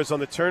store is on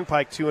the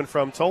Turnpike to and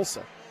from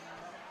Tulsa.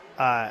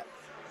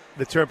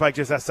 The Turnpike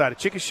just outside of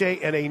Chickasha,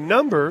 and a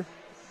number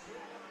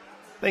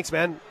Thanks,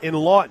 man. In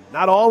Lawton,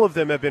 not all of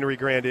them have been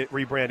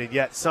rebranded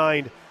yet.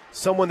 Signed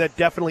someone that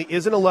definitely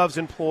isn't a Love's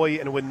employee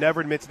and would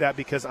never admit to that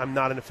because I'm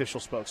not an official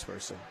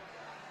spokesperson.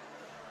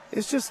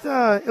 It's just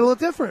a little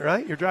different,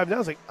 right? You're driving down,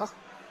 it's like, oh,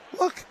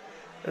 look,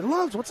 there's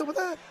Love's. What's up with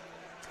that?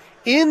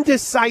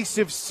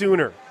 Indecisive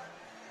Sooner.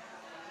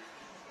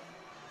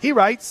 He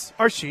writes,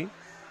 or she,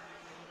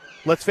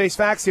 let's face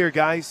facts here,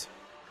 guys.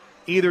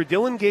 Either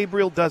Dylan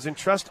Gabriel doesn't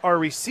trust our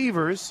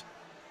receivers,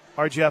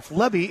 or Jeff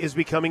Lebby is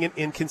becoming an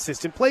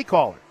inconsistent play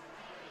caller.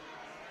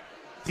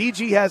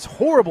 DG has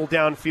horrible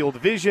downfield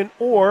vision,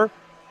 or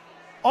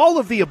all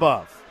of the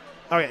above.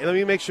 All right, let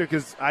me make sure,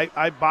 because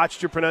I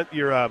botched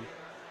your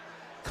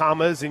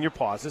commas and your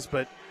pauses,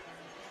 but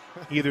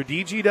either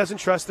DG doesn't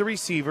trust the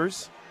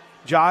receivers,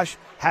 Josh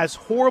has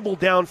horrible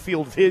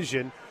downfield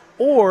vision,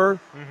 or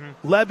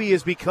Lebby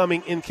is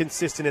becoming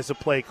inconsistent as a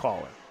play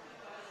caller.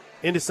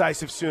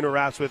 Indecisive Sooner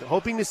wraps with,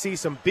 hoping to see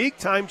some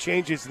big-time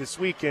changes this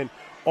weekend,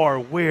 or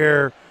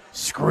we're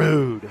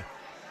screwed.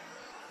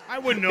 I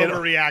wouldn't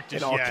overreact just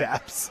yet. In all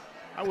caps.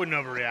 I wouldn't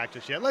overreact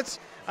just yet.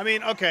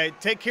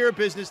 Take care of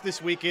business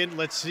this weekend.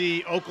 Let's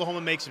see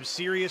Oklahoma make some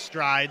serious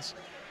strides.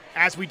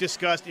 As we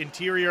discussed,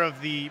 interior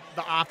of the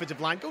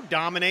offensive line, go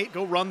dominate,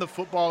 go run the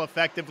football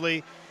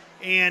effectively.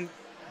 And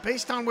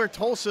based on where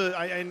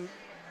Tulsa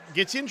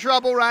gets in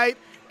trouble, right?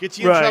 Gets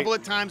you in trouble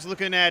at times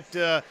looking at,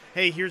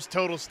 hey, here's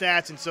total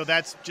stats, and so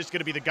that's just going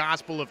to be the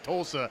gospel of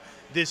Tulsa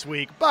this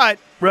week. But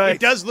it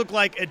does look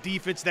like a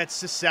defense that's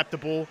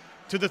susceptible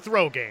to the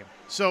throw game.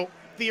 So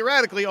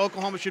theoretically,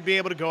 Oklahoma should be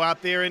able to go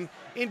out there and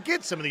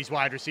get some of these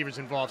wide receivers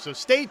involved. So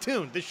stay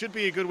tuned. This should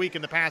be a good week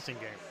in the passing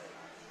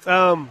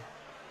game.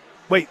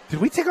 Wait,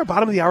 did we take our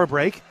bottom of the hour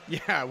break?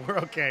 Yeah, we're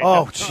okay.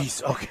 Oh,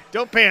 jeez. Okay.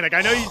 Don't panic.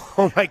 I know you.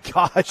 Oh my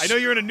gosh. I know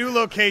you're in a new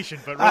location,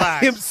 but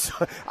relax.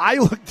 I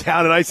looked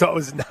down and I saw it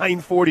was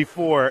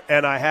 9:44,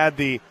 and I had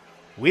the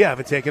 "we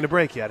haven't taken a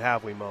break yet,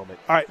 have we?" moment.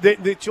 All right,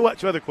 the two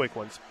other quick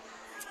ones.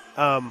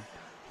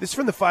 This is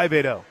from the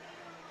 580.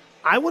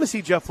 I want to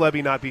see Jeff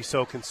Lebby not be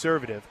so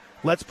conservative.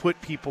 Let's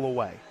put people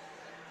away.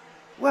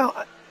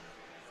 Well,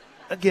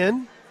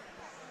 again,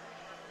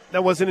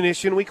 that wasn't an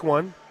issue in week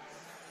one.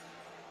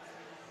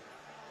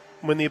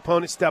 When the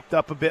opponent stepped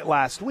up a bit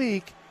last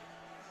week,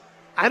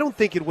 I don't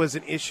think it was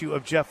an issue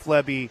of Jeff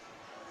Lebby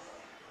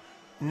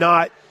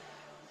not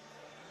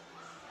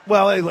 –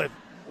 well,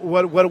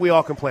 what do we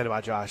all complain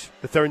about, Josh?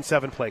 The 3rd and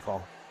 7 play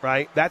call,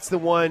 right? That's the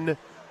one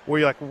where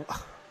you're like,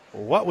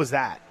 what was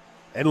that?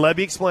 And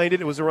Lebby explained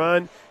it. It was a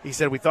run. He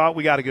said, we thought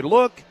we got a good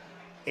look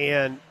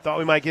and thought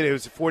we might get it. It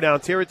was 4-down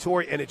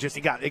territory, and it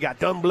got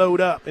done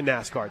blowed up in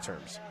NASCAR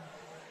terms.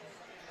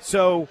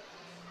 So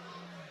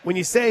when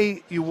you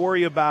say you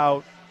worry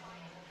about –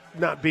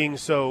 not being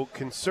so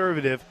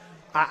conservative,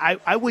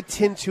 I would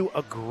tend to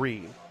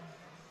agree.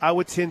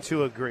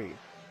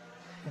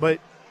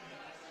 But,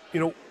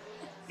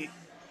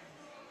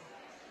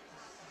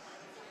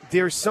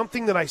 there's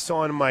something that I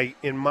saw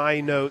in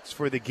my notes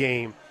for the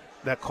game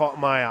that caught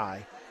my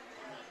eye.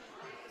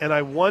 And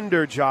I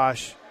wonder,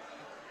 Josh,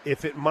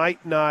 if it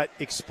might not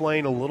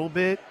explain a little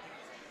bit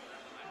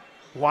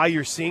why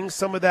you're seeing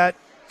some of that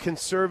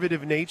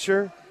conservative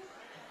nature.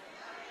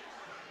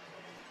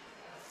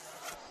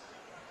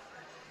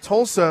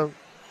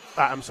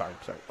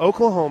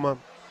 Oklahoma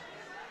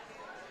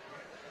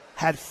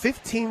had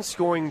 15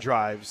 scoring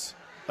drives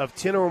of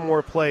 10 or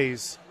more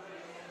plays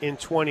in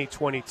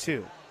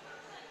 2022.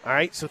 All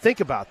right, so think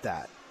about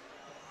that.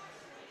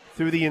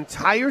 Through the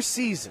entire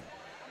season,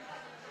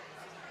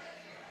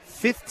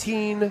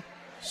 15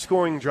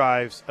 scoring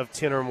drives of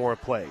 10 or more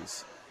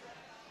plays.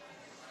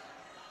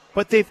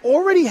 But they've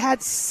already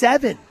had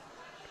 7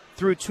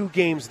 through 2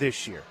 games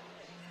this year.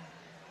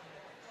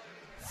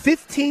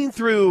 15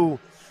 through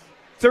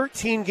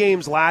 13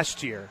 games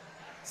last year,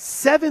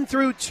 7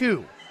 through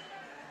 2.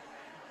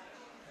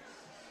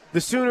 The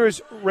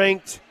Sooners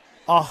ranked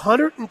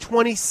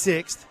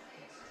 126th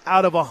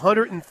out of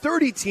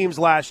 130 teams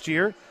last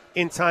year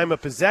in time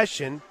of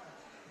possession.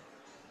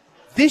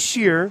 This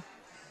year,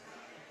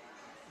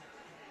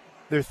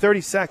 they're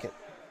 32nd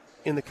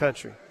in the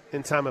country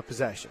in time of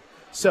possession.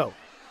 So,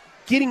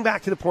 getting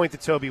back to the point that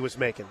Toby was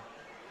making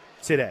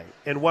today,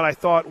 and what I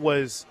thought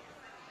was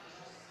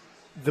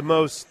the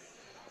most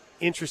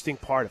interesting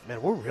part of, man,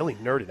 we're really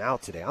nerding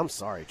out today. I'm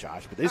sorry,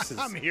 Josh, but this is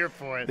I'm here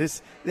for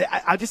it.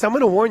 I'm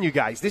going to warn you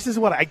guys. This is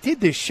what I did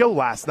this show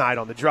last night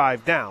on the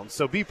drive down,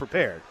 so be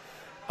prepared.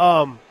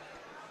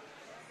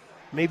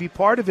 Maybe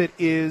part of it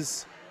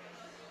is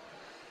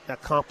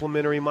that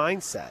complimentary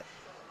mindset.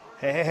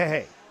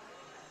 Hey.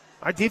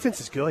 Our defense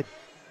is good.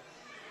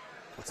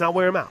 Let's not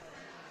wear them out.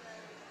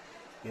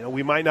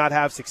 We might not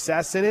have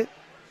success in it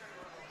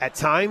at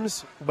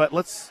times, but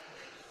let's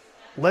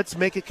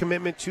make a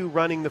commitment to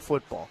running the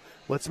football.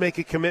 Let's make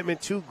a commitment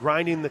to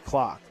grinding the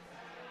clock.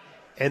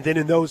 And then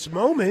in those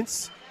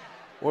moments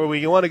where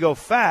we want to go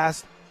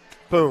fast,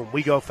 boom,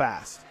 we go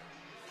fast.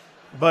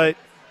 But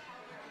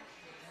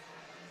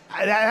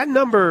that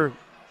number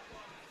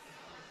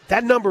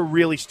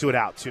really stood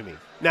out to me.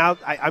 Now,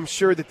 I'm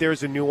sure that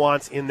there's a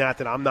nuance in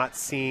that I'm not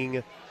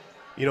seeing,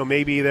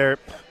 maybe they're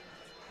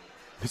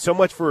so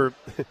much for,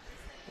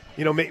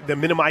 the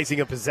minimizing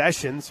of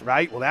possessions,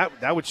 right? Well,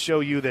 that would show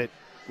you that,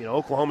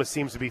 Oklahoma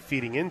seems to be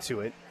feeding into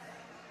it.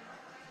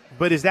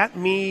 But is that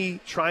me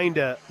trying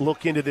to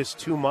look into this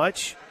too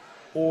much?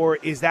 Or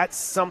is that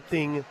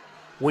something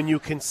when you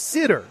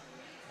consider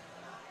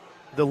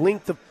the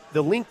length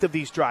of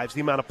these drives,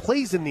 the amount of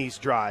plays in these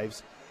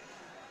drives,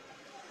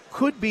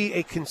 could be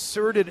a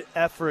concerted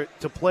effort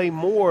to play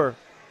more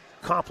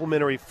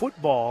complementary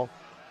football,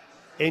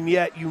 and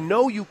yet you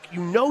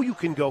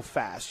can go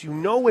fast.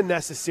 When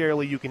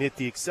necessarily you can hit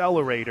the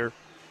accelerator,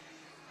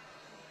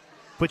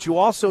 but you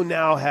also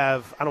now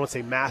have, I don't want to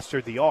say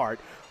mastered the art,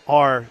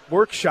 are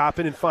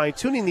workshopping and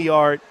fine-tuning the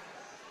art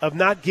of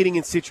not getting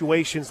in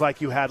situations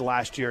like you had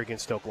last year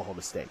against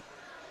Oklahoma State.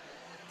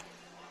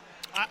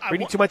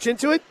 Reading too much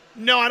into it?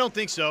 No, I don't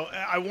think so.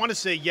 I want to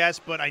say yes,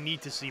 but I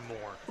need to see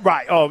more.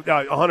 Right. Oh,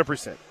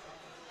 100%.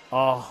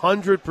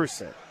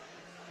 100%.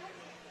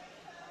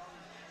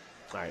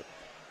 All right.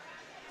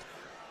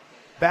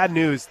 Bad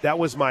news, that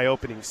was my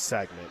opening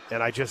segment,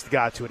 and I just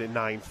got to it at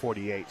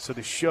 9:48. So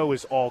the show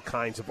is all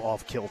kinds of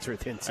off-kilter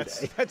then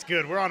today. That's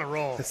good. We're on a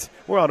roll.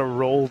 We're on a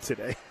roll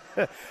today.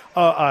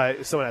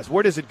 Someone asked,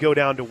 where does it go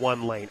down to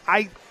one lane?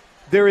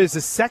 There is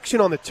a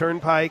section on the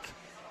Turnpike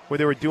where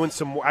they were doing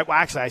some more.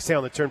 Actually, I say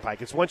on the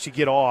Turnpike. It's once you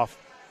get off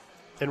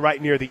and right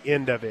near the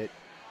end of it,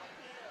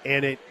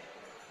 and it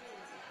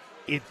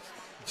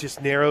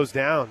just narrows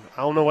down.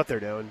 I don't know what they're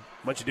doing.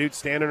 A bunch of dudes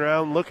standing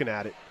around looking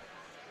at it.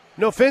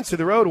 No offense to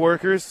the road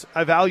workers.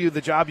 I value the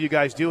job you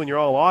guys do, and you're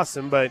all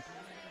awesome. But,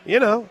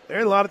 there's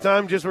a lot of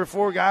time just where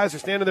four guys are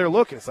standing there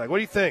looking. It's like, what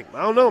do you think?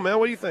 I don't know, man.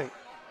 What do you think?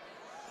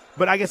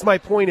 But I guess my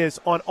point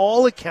is, on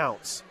all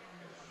accounts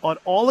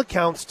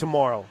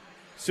tomorrow,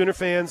 Sooner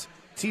fans,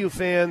 TU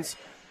fans,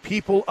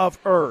 people of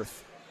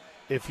Earth,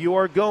 if you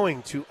are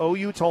going to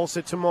OU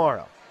Tulsa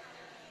tomorrow,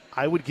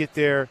 I would get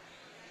there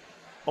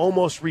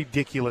almost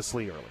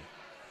ridiculously early.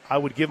 I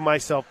would give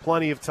myself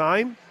plenty of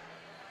time.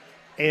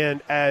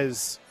 And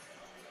as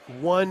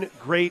one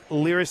great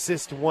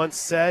lyricist once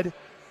said,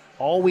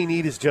 all we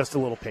need is just a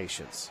little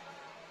patience.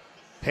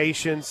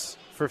 Patience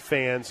for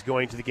fans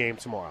going to the game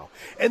tomorrow.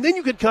 And then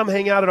you could come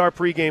hang out at our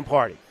pregame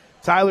party.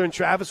 Tyler and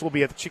Travis will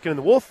be at the Chicken and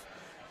the Wolf.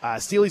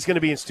 Steely's going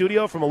to be in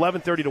studio from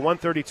 11:30 to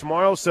 1:30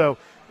 tomorrow. So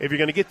if you're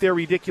going to get there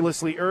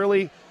ridiculously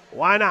early,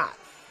 why not?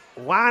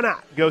 Why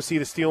not go see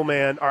the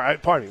Steelman,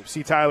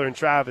 see Tyler and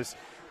Travis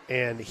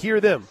and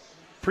hear them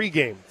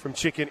pregame from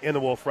Chicken and the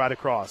Wolf right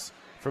across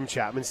from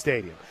Chapman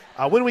Stadium.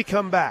 When we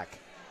come back,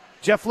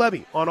 Jeff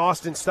Levy on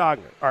Austin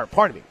Stogner,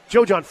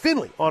 Joe John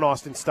Finley on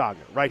Austin Stogner,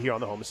 right here on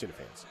the Home of Sooner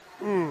Fans.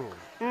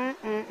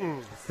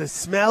 The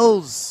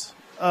smells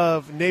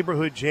of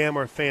neighborhood jam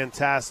are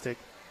fantastic.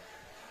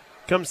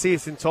 Come see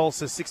us in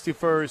Tulsa,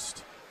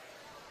 61st,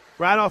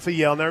 right off of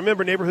Yale. Now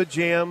remember, neighborhood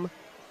jam,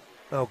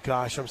 oh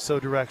gosh, I'm so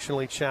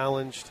directionally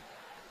challenged,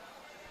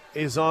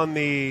 is on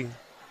the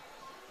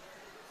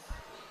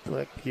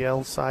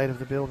Yale side of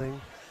the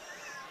building.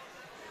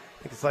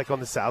 I think it's like on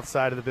the south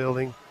side of the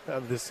building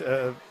of this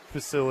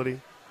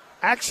facility.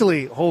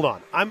 Actually, hold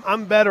on.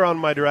 I'm better on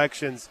my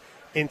directions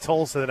in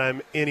Tulsa than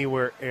I'm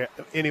anywhere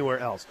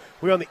else.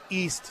 We're on the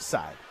east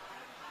side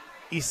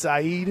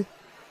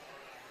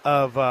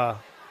of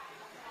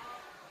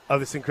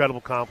this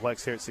incredible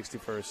complex here at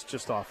 61st,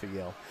 just off of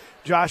Yale.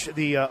 Josh,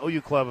 the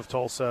OU Club of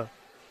Tulsa,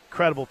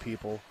 incredible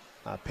people.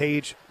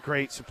 Paige,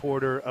 great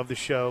supporter of the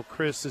show.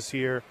 Chris is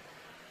here,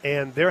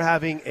 and they're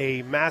having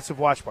a massive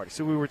watch party.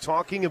 So we were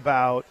talking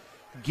about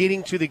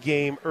getting to the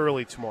game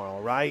early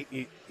tomorrow, right?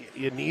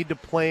 You need to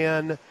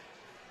plan.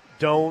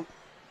 Don't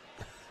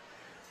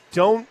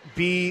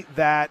be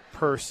that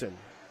person,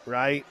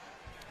 right?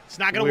 It's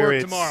not going to work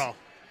tomorrow.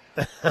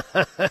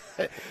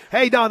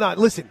 Hey, no.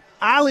 Listen,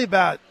 I leave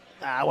about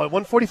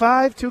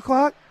 1:45, 2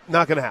 o'clock.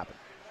 Not going to happen.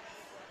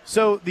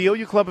 So the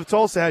OU Club of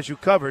Tulsa has you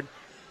covered.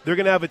 They're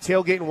going to have a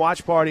tailgate and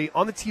watch party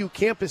on the TU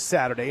campus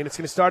Saturday, and it's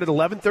going to start at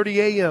 11:30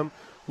 a.m.,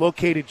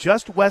 located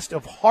just west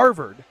of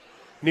Harvard,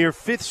 near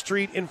 5th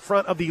Street in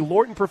front of the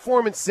Lorton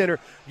Performance Center.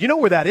 You know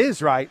where that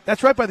is, right?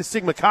 That's right by the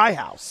Sigma Chi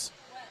house,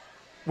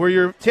 where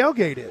your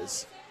tailgate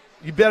is.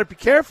 You better be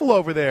careful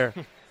over there.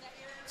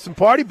 Some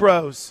party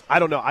bros. I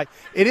don't know.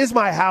 It is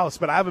my house,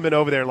 but I haven't been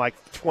over there in like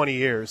 20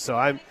 years, so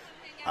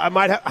I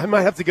might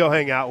have to go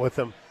hang out with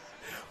them.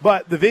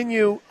 But the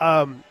venue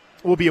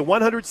will be a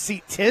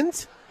 100-seat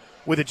tent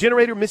with a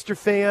generator, Mr.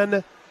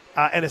 Fan,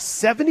 and a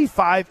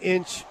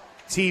 75-inch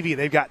TV.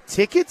 They've got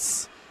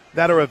tickets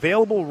that are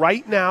available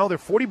right now. They're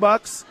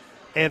 $40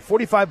 and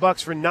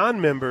 $45 for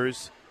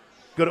non-members.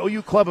 Go to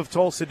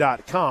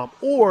OUClubOfTulsa.com,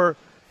 or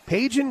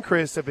Paige and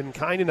Chris have been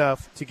kind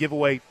enough to give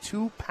away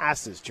 2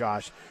 passes,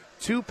 Josh,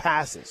 2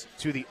 passes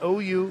to the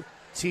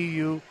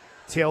OU-TU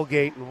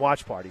tailgate and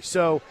watch party.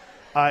 So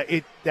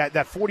that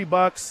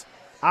 $40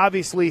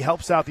 obviously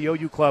helps out the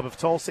OU Club of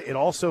Tulsa. It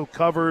also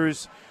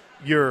covers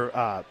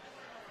your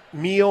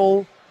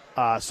meal,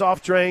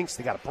 soft drinks.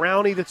 They got a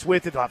brownie that's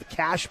with it. They'll have a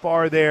cash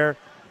bar there.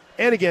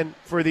 And again,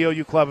 for the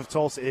OU Club of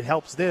Tulsa, it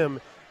helps them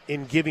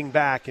in giving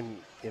back and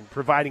and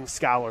providing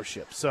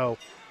scholarships. So,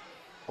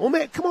 oh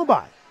man, come on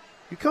by.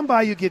 You come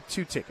by, you get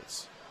 2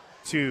 tickets.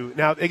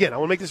 Now, again, I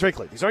want to make this very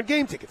clear. These aren't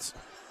game tickets.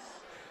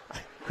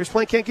 Chris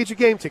Plank can't get you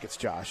game tickets,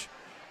 Josh.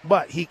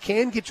 But he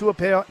can get you a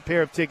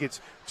pair of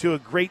tickets to a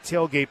great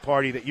tailgate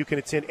party that you can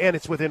attend, and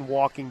it's within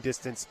walking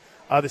distance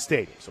of the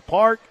stadium. So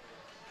park,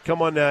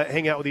 come on,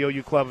 hang out with the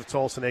OU Club of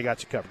Tulsa, and they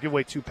got you covered. Give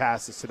away 2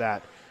 passes to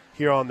that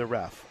here on the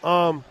Ref.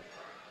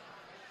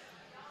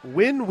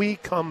 When we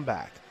come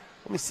back,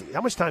 let me see.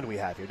 How much time do we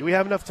have here? Do we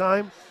have enough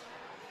time?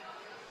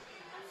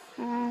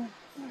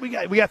 We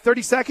got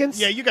 30 seconds?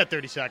 Yeah, you got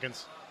 30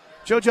 seconds.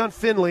 Joe John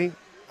Finley,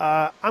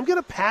 I'm going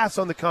to pass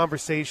on the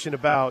conversation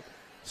about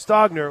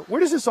Stogner. Where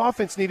does this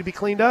offense need to be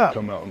cleaned up?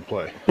 Come out and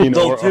play.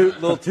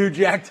 Little too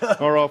jacked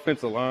up. Our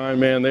offensive line,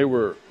 man, they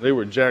were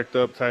jacked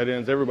up. Tight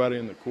ends, everybody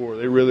in the core,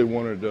 they really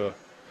wanted to,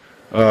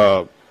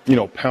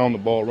 pound the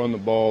ball, run the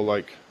ball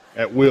like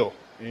at will.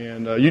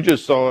 And you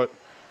just saw it.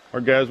 Our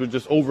guys were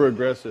just over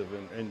aggressive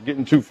and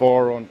getting too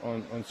far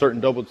on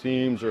certain double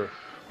teams or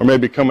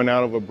maybe coming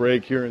out of a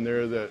break here and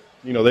there that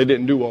they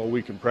didn't do all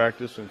week in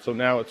practice. And so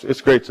now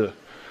it's great to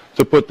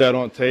put that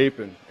on tape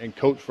and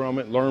coach from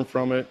it, learn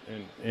from it,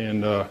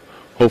 and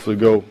hopefully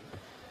go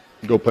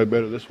play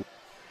better this week.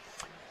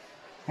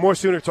 More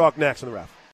Sooner talk next on the Ref.